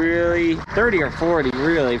we really, 30 or 40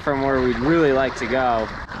 really, from where we'd really like to go.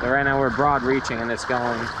 But right now we're broad reaching and it's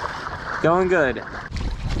going good.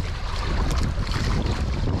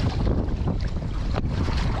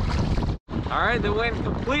 All right, the wind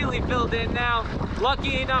completely filled in now.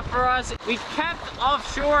 Lucky enough for us, we kept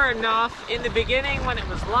offshore enough in the beginning when it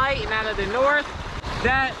was light and out of the north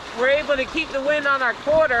that we're able to keep the wind on our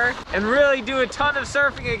quarter and really do a ton of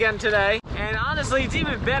surfing again today. And honestly, it's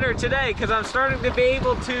even better today because I'm starting to be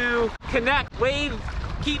able to connect wave,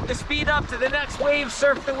 keep the speed up to the next wave,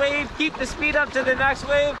 surf the wave, keep the speed up to the next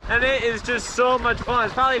wave, and it is just so much fun.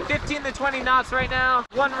 It's probably 15 to 20 knots right now,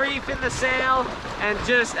 one reef in the sail, and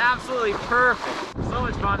just absolutely perfect. So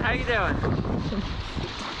much fun. How you doing?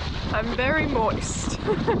 I'm very moist.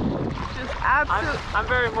 Just absolutely. I'm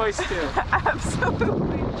very moist too.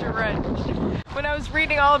 Absolutely drenched. When I was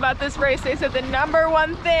reading all about this race, they said the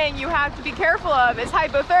 #1 thing you have to be careful of is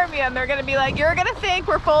hypothermia, and they're gonna be like, you're gonna think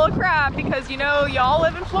we're full of crap because you know y'all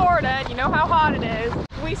live in Florida and you know how hot it is.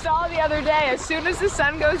 We saw the other day, as soon as the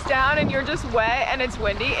sun goes down and you're just wet and it's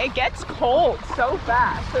windy, it gets cold so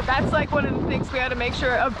fast. So that's like one of the things we had to make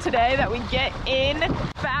sure of today, that we get in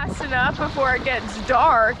fast enough before it gets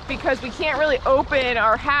dark, because we can't really open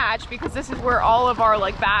our hatch because this is where all of our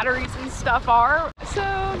like batteries and stuff are. So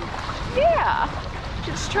yeah,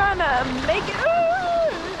 just trying to make it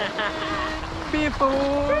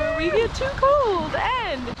before we get too cold.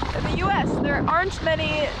 And in the US, there aren't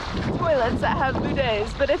many toilets that have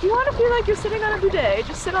bidets, but if you want to feel like you're sitting on a bidet,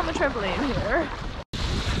 just sit on the trampoline here.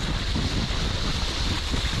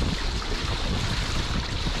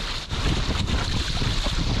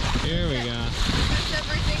 Here we go.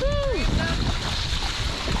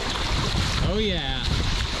 Oh yeah.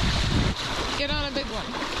 Get on a big one.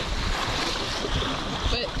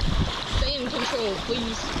 But stay in control,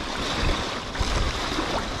 please.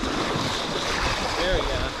 There we go.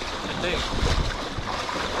 I think.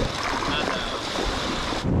 Not that one.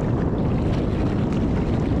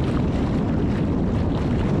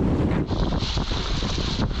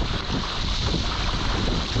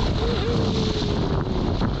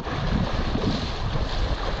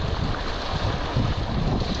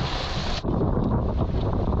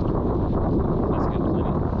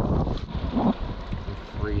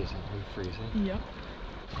 Yep.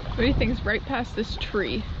 What do you think is right past this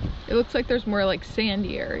tree? It looks like there's more like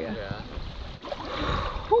sandy area. Yeah.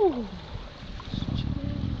 Whew.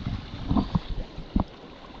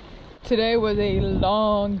 Today was a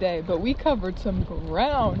long day, but we covered some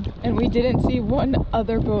ground and we didn't see one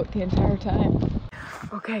other boat the entire time.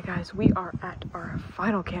 Okay guys, we are at our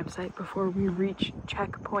final campsite before we reach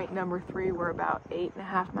checkpoint number 3. We're about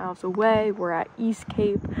 8.5 miles away. We're at East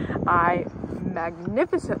Cape. I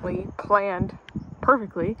magnificently planned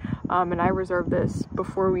perfectly, and I reserved this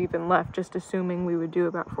before we even left, just assuming we would do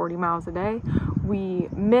about 40 miles a day. We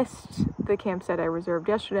missed the campsite I reserved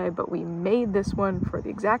yesterday, but we made this one for the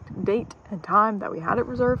exact date and time that we had it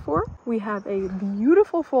reserved for. We have a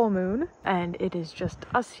beautiful full moon, and it is just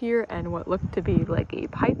us here and what looked to be like a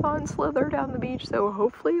python slither down the beach, so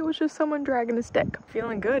hopefully it was just someone dragging a stick.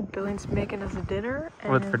 Feeling good. Billing's making us a dinner.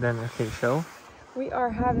 And what for dinner? Can you show? we are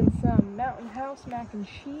having some Mountain House mac and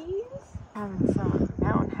cheese, having some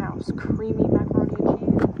Mountain House creamy macaroni and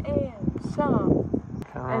cheese, and some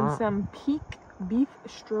and some peak beef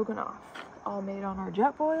stroganoff, all made on our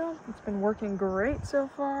jet boil. It's been working great so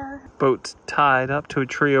far. Boat's tied up to a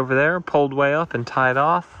tree over there, pulled way up and tied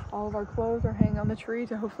off. All of our clothes are hanging on the tree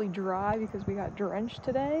to hopefully dry because we got drenched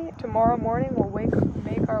today. Tomorrow morning we'll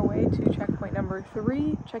make our way to checkpoint number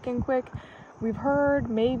 3, check in quick. We've heard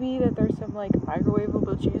maybe that there's some like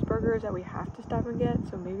microwavable cheeseburgers that we have to stop and get,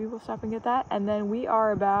 so maybe we'll stop and get that. And then we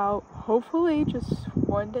are about, hopefully, just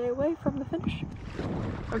one day away from the finish.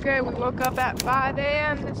 Okay, we woke up at 5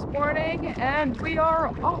 a.m. this morning and we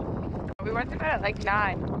are off. We went to bed at like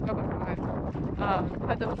 9, woke up at 5.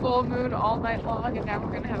 Had the full moon all night long, and now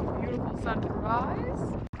we're gonna have a beautiful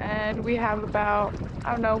sunrise. And we have about,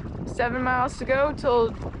 I don't know, 7 miles to go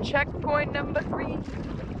till checkpoint number 3.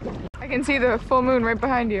 I can see the full moon right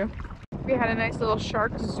behind you. We had a nice little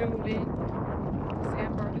shark zoom in the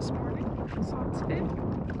sandbar this morning. So it's been.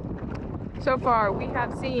 So far, we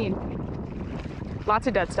have seen lots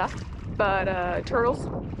of dead stuff, but turtles,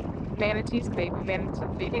 manatees, baby manatees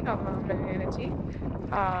feeding on a manatee,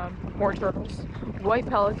 more turtles, white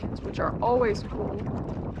pelicans, which are always cool.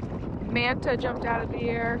 Manta jumped out of the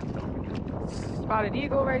air, spotted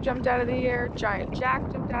eagle ray jumped out of the air, giant jack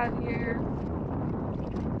jumped out of the air.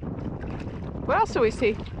 What else do we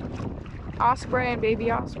see? Osprey and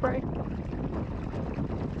baby osprey.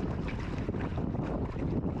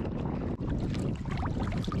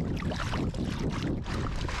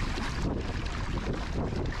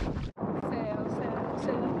 Sail, sail,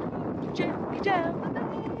 sail, gently down the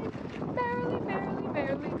lake. Merrily, merrily,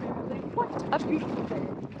 merrily, merrily. What a beautiful day.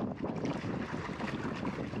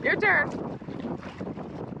 Your turn.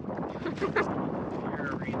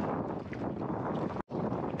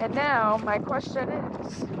 And now my question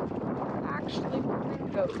is, actually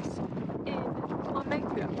flamingos in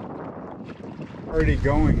Flamingo? Already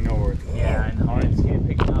going north. Yeah, and it's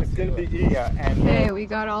picking up. It's gonna be and Okay, we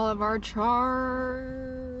got all of our charging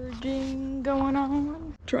going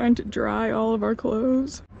on. Trying to dry all of our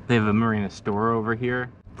clothes. They have a marina store over here.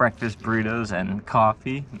 Breakfast burritos and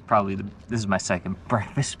coffee. This is my second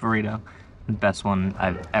breakfast burrito. The best one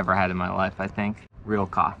I've ever had in my life, I think. Real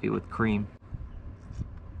coffee with cream.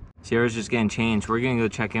 Sierra's just getting changed. We're gonna go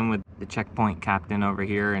check in with the checkpoint captain over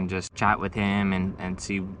here and just chat with him and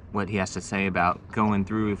see what he has to say about going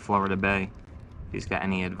through Florida Bay. If he's got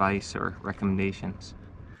any advice or recommendations.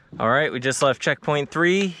 All right, we just left checkpoint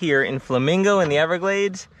 3 here in Flamingo in the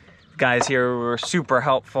Everglades. Guys here were super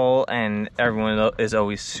helpful and everyone is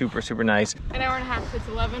always super, super nice. An hour and a half, it's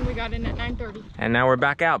 11, we got in at 9:30. And now we're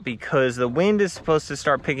back out because the wind is supposed to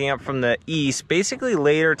start picking up from the east, basically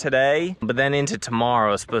later today, but then into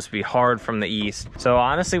tomorrow it's supposed to be hard from the east. So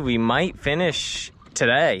honestly, we might finish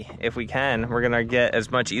today if we can. We're gonna get as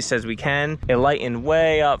much east as we can. It lightened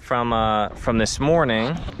way up from this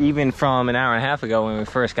morning, even from an hour and a half ago when we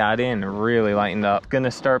first got in. It really lightened up. Gonna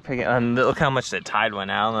start picking, look how much the tide went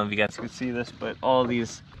out. I don't know if you guys can see this, but all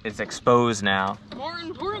these is exposed now. More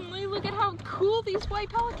importantly, look at how cool these white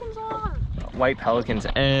pelicans are. White pelicans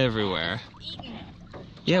everywhere. Eating.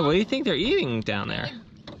 Yeah, what do you think they're eating down there?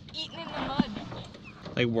 Eating in the mud.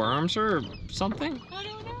 Like worms or something? I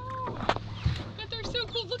don't know. But they're so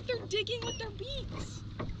cool. Look, they're digging with their beaks.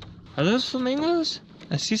 Are those flamingos?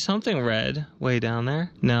 I see something red way down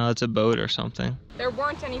there. No, it's a boat or something. There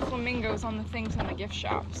weren't any flamingos on the things in the gift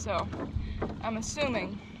shop, so I'm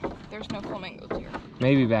assuming there's no flamingos here.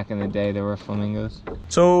 Maybe back in the day there were flamingos.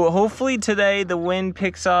 So hopefully today the wind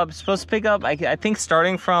picks up. It's supposed to pick up, I think,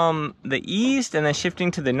 starting from the east and then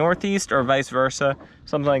shifting to the northeast or vice versa,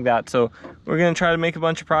 something like that. So we're gonna try to make a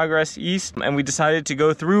bunch of progress east, and we decided to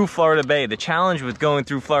go through Florida Bay. The challenge with going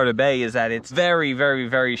through Florida Bay is that it's very, very,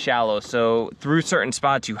 very shallow. So through certain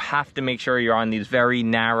spots you have to make sure you're on these very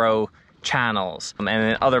narrow channels, and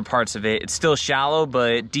in other parts of it it's still shallow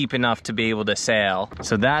but deep enough to be able to sail.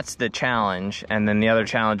 So that's the challenge. And then the other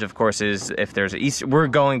challenge, of course, is if there's an east, we're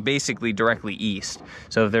going basically directly east,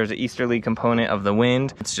 so if there's an easterly component of the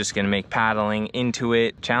wind, it's just going to make paddling into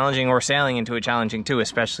it challenging, or sailing into it challenging too,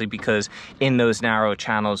 especially because in those narrow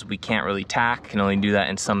channels we can't really tack. Can only do that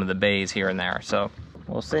in some of the bays here and there. So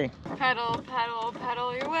we'll see. Pedal, pedal,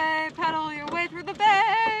 pedal your way through the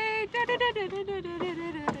bay.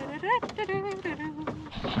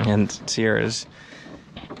 And Sierra's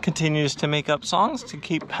continues to make up songs to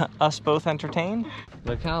keep us both entertained.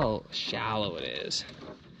 Look how shallow it is.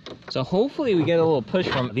 So hopefully we get a little push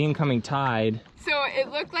from the incoming tide So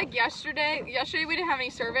it looked like yesterday we didn't have any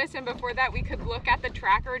service, and before that we could look at the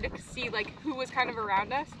tracker to see like who was kind of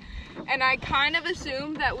around us. And I kind of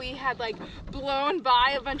assumed that we had like blown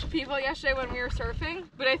by a bunch of people yesterday when we were surfing,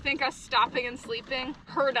 but I think us stopping and sleeping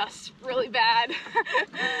hurt us really bad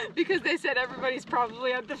because they said everybody's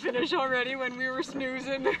probably at the finish already when we were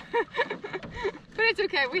snoozing. But it's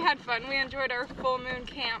okay, we had fun. We enjoyed our full moon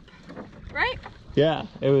camp, right? Yeah,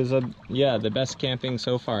 it was the best camping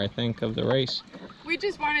so far, I think, of the race. We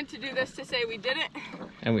just wanted to do this to say we did it.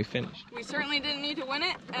 And we finished. We certainly didn't need to win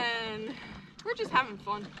it, and we're just having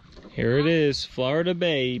fun. Here it is, Florida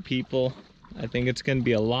Bay, people. I think it's going to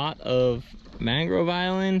be a lot of mangrove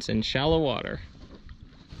islands and shallow water.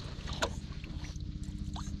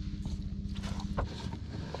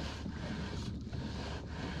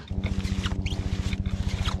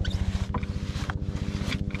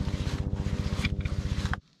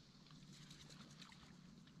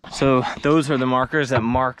 So those are the markers that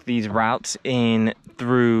mark these routes in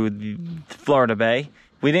through the Florida Bay.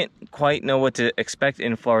 We didn't quite know what to expect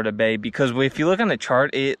in Florida Bay because if you look on the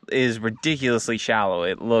chart, it is ridiculously shallow.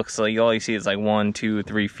 It looks like all you see is like 1, 2,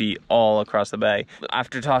 3 feet all across the bay.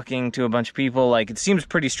 After talking to a bunch of people, like it seems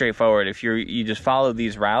pretty straightforward. If you just follow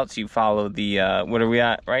these routes, you follow the, what are we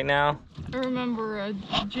at right now? I remember a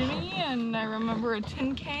Jimmy, and I remember a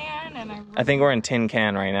tin can, and I think we're in Tin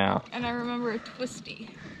Can right now. And I remember a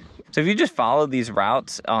twisty. So if you just follow these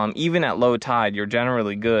routes, even at low tide, you're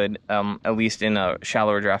generally good, at least in a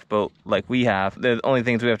shallower draft boat like we have. The only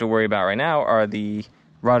things we have to worry about right now are the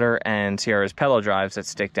rudder and Sierra's pedal drives that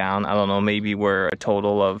stick down. I don't know, maybe we're a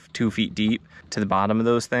total of 2 feet deep to the bottom of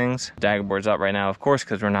those things. Daggerboard's up right now, of course,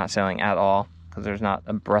 because we're not sailing at all, because there's not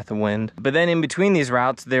a breath of wind. But then in between these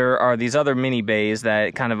routes, there are these other mini bays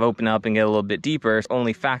that kind of open up and get a little bit deeper. The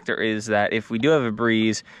only factor is that if we do have a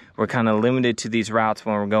breeze, we're kind of limited to these routes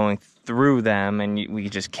when we're going through them, and we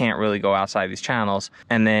just can't really go outside these channels.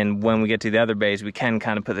 And then when we get to the other bays, we can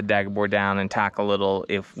kind of put the daggerboard down and tack a little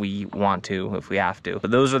if we want to, if we have to.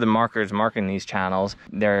 But those are the markers marking these channels.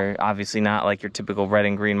 They're obviously not like your typical red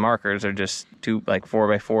and green markers. They're just two like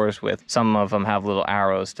 4x4s with, some of them have little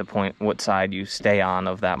arrows to point what side you stay on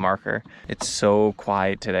of that marker. It's so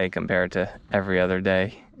quiet today compared to every other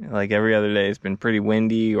day. Like every other day it's been pretty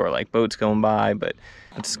windy or like boats going by, but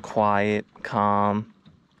it's quiet, calm,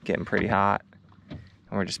 getting pretty hot, and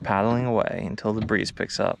we're just paddling away until the breeze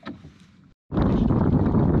picks up.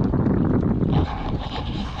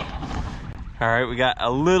 All right, we got a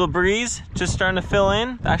little breeze just starting to fill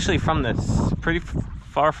in, actually from the pretty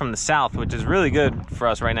far from the south, which is really good for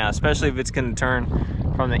us right now, especially if it's going to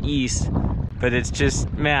turn from the east. But it's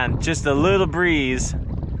just, man, just a little breeze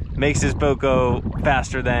makes this boat go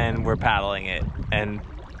faster than we're paddling it. And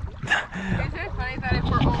isn't it funny that if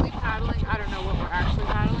we're only paddling, I don't know what we're actually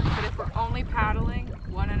paddling, but if we're only paddling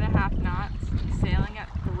 1.5 knots, sailing at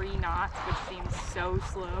 3 knots, which seems so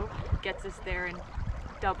slow, gets us there in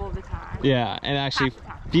double the time. yeah, and actually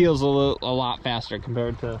feels a lot faster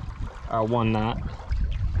compared to our 1 knot.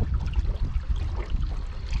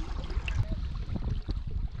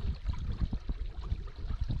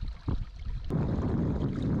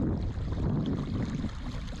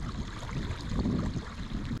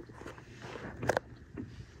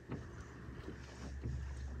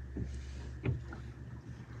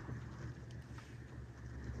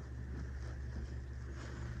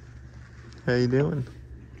 How you doing?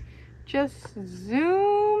 Just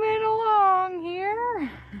zooming along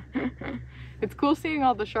here. It's cool seeing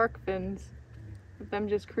all the shark fins with them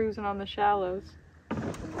just cruising on the shallows. Oh,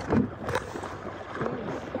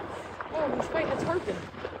 he's fighting a tarpon.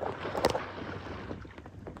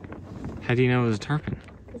 How do you know it was a tarpon?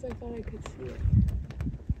 Because I thought I could see it.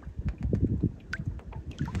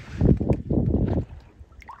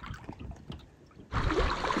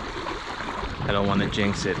 I don't want to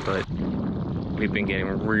jinx it, but we've been getting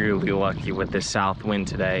really lucky with this south wind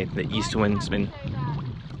today. The east wind's been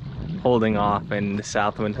holding off, and the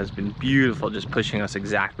south wind has been beautiful, just pushing us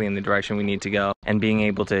exactly in the direction we need to go. And being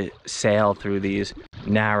able to sail through these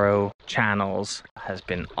narrow channels has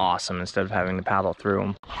been awesome instead of having to paddle through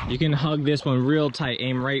them. You can hug this one real tight,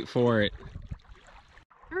 aim right for it.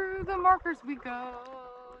 Through the markers we go,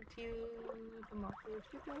 to the markers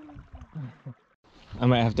we go. I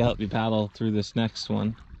might have to help you paddle through this next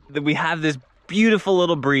one. We have this beautiful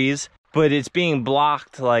little breeze, but it's being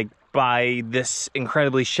blocked like by this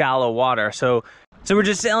incredibly shallow water. So we're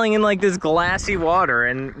just sailing in like this glassy water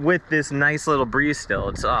and with this nice little breeze still.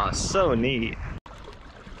 It's so neat.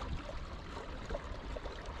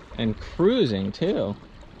 And cruising too.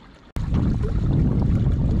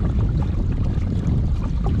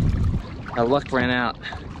 Our luck ran out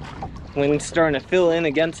Wind's starting to fill in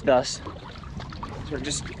against us. So we're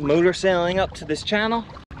just motor sailing up to this channel,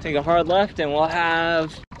 take a hard left, and we'll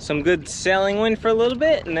have some good sailing wind for a little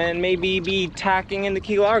bit, and then maybe be tacking into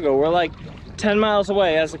Key Largo. We're like 10 miles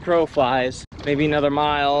away as the crow flies. Maybe another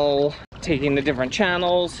mile taking the different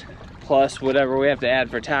channels, plus whatever we have to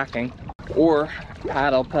add for tacking, or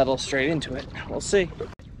pedal straight into it. We'll see.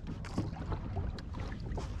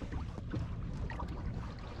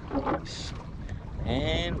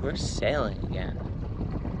 And we're sailing again.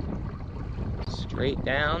 Straight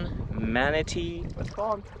down Manatee, what's it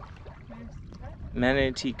called?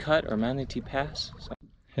 Manatee Cut or Manatee Pass. So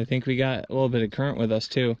I think we got a little bit of current with us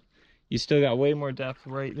too. You still got way more depth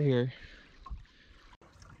right here.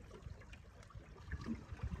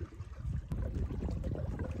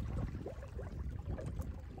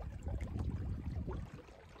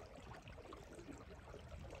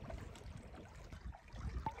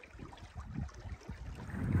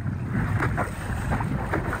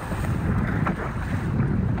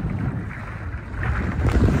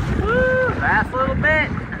 Last little bit.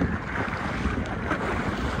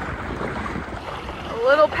 A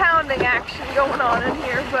little pounding action going on in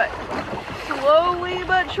here, but slowly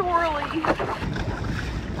but surely.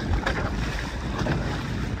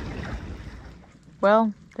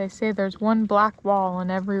 Well, they say there's one black wall in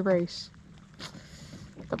every race.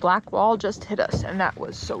 The black wall just hit us, and that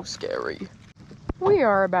was so scary. We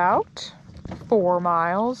are about 4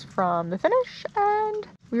 miles from the finish, and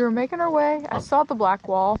we were making our way. I saw the black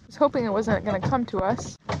wall. I was hoping it wasn't going to come to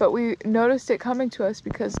us, but we noticed it coming to us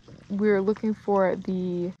because we were looking for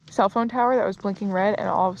the cell phone tower that was blinking red, and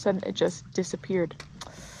all of a sudden it just disappeared.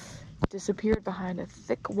 It disappeared behind a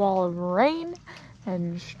thick wall of rain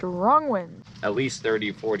and strong wind. At least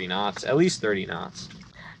 30, 40 knots. At least 30 knots.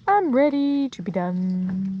 I'm ready to be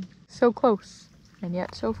done. So close, and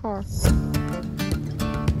yet so far.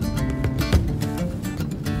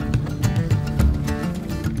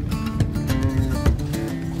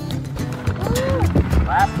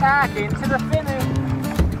 Last tack into the finish.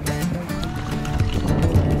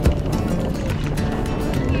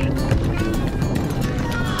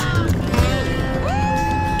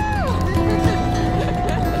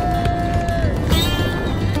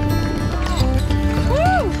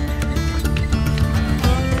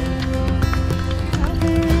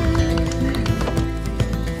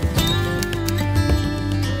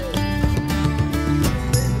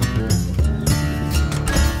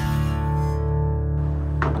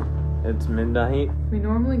 It's midnight. We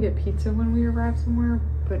normally get pizza when we arrive somewhere,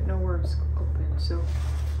 but nowhere's open, so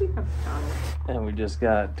we have done it. And we just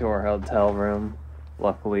got to our hotel room.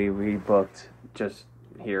 Luckily, we booked just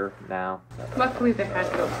here now. Luckily they had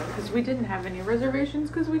it open because we didn't have any reservations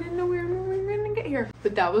because we didn't know we were going to get here.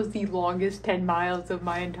 But that was the longest 10 miles of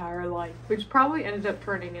my entire life, which probably ended up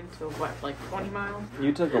turning into what, like 20 miles?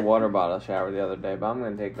 You took a water bottle shower the other day, but I'm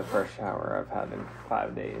going to take the first shower I've had in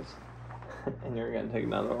 5 days. And you're going to take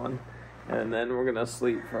another one. And then we're going to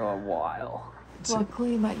sleep for a while.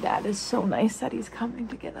 Luckily, my dad is so nice that he's coming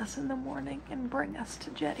to get us in the morning and bring us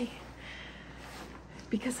to Jetty.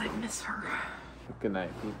 Because I miss her. Good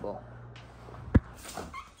night, people.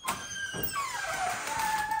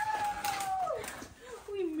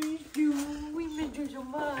 We missed you. We missed you so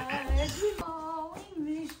much. Oh, we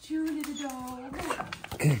missed you, little dog.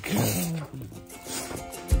 Good girl.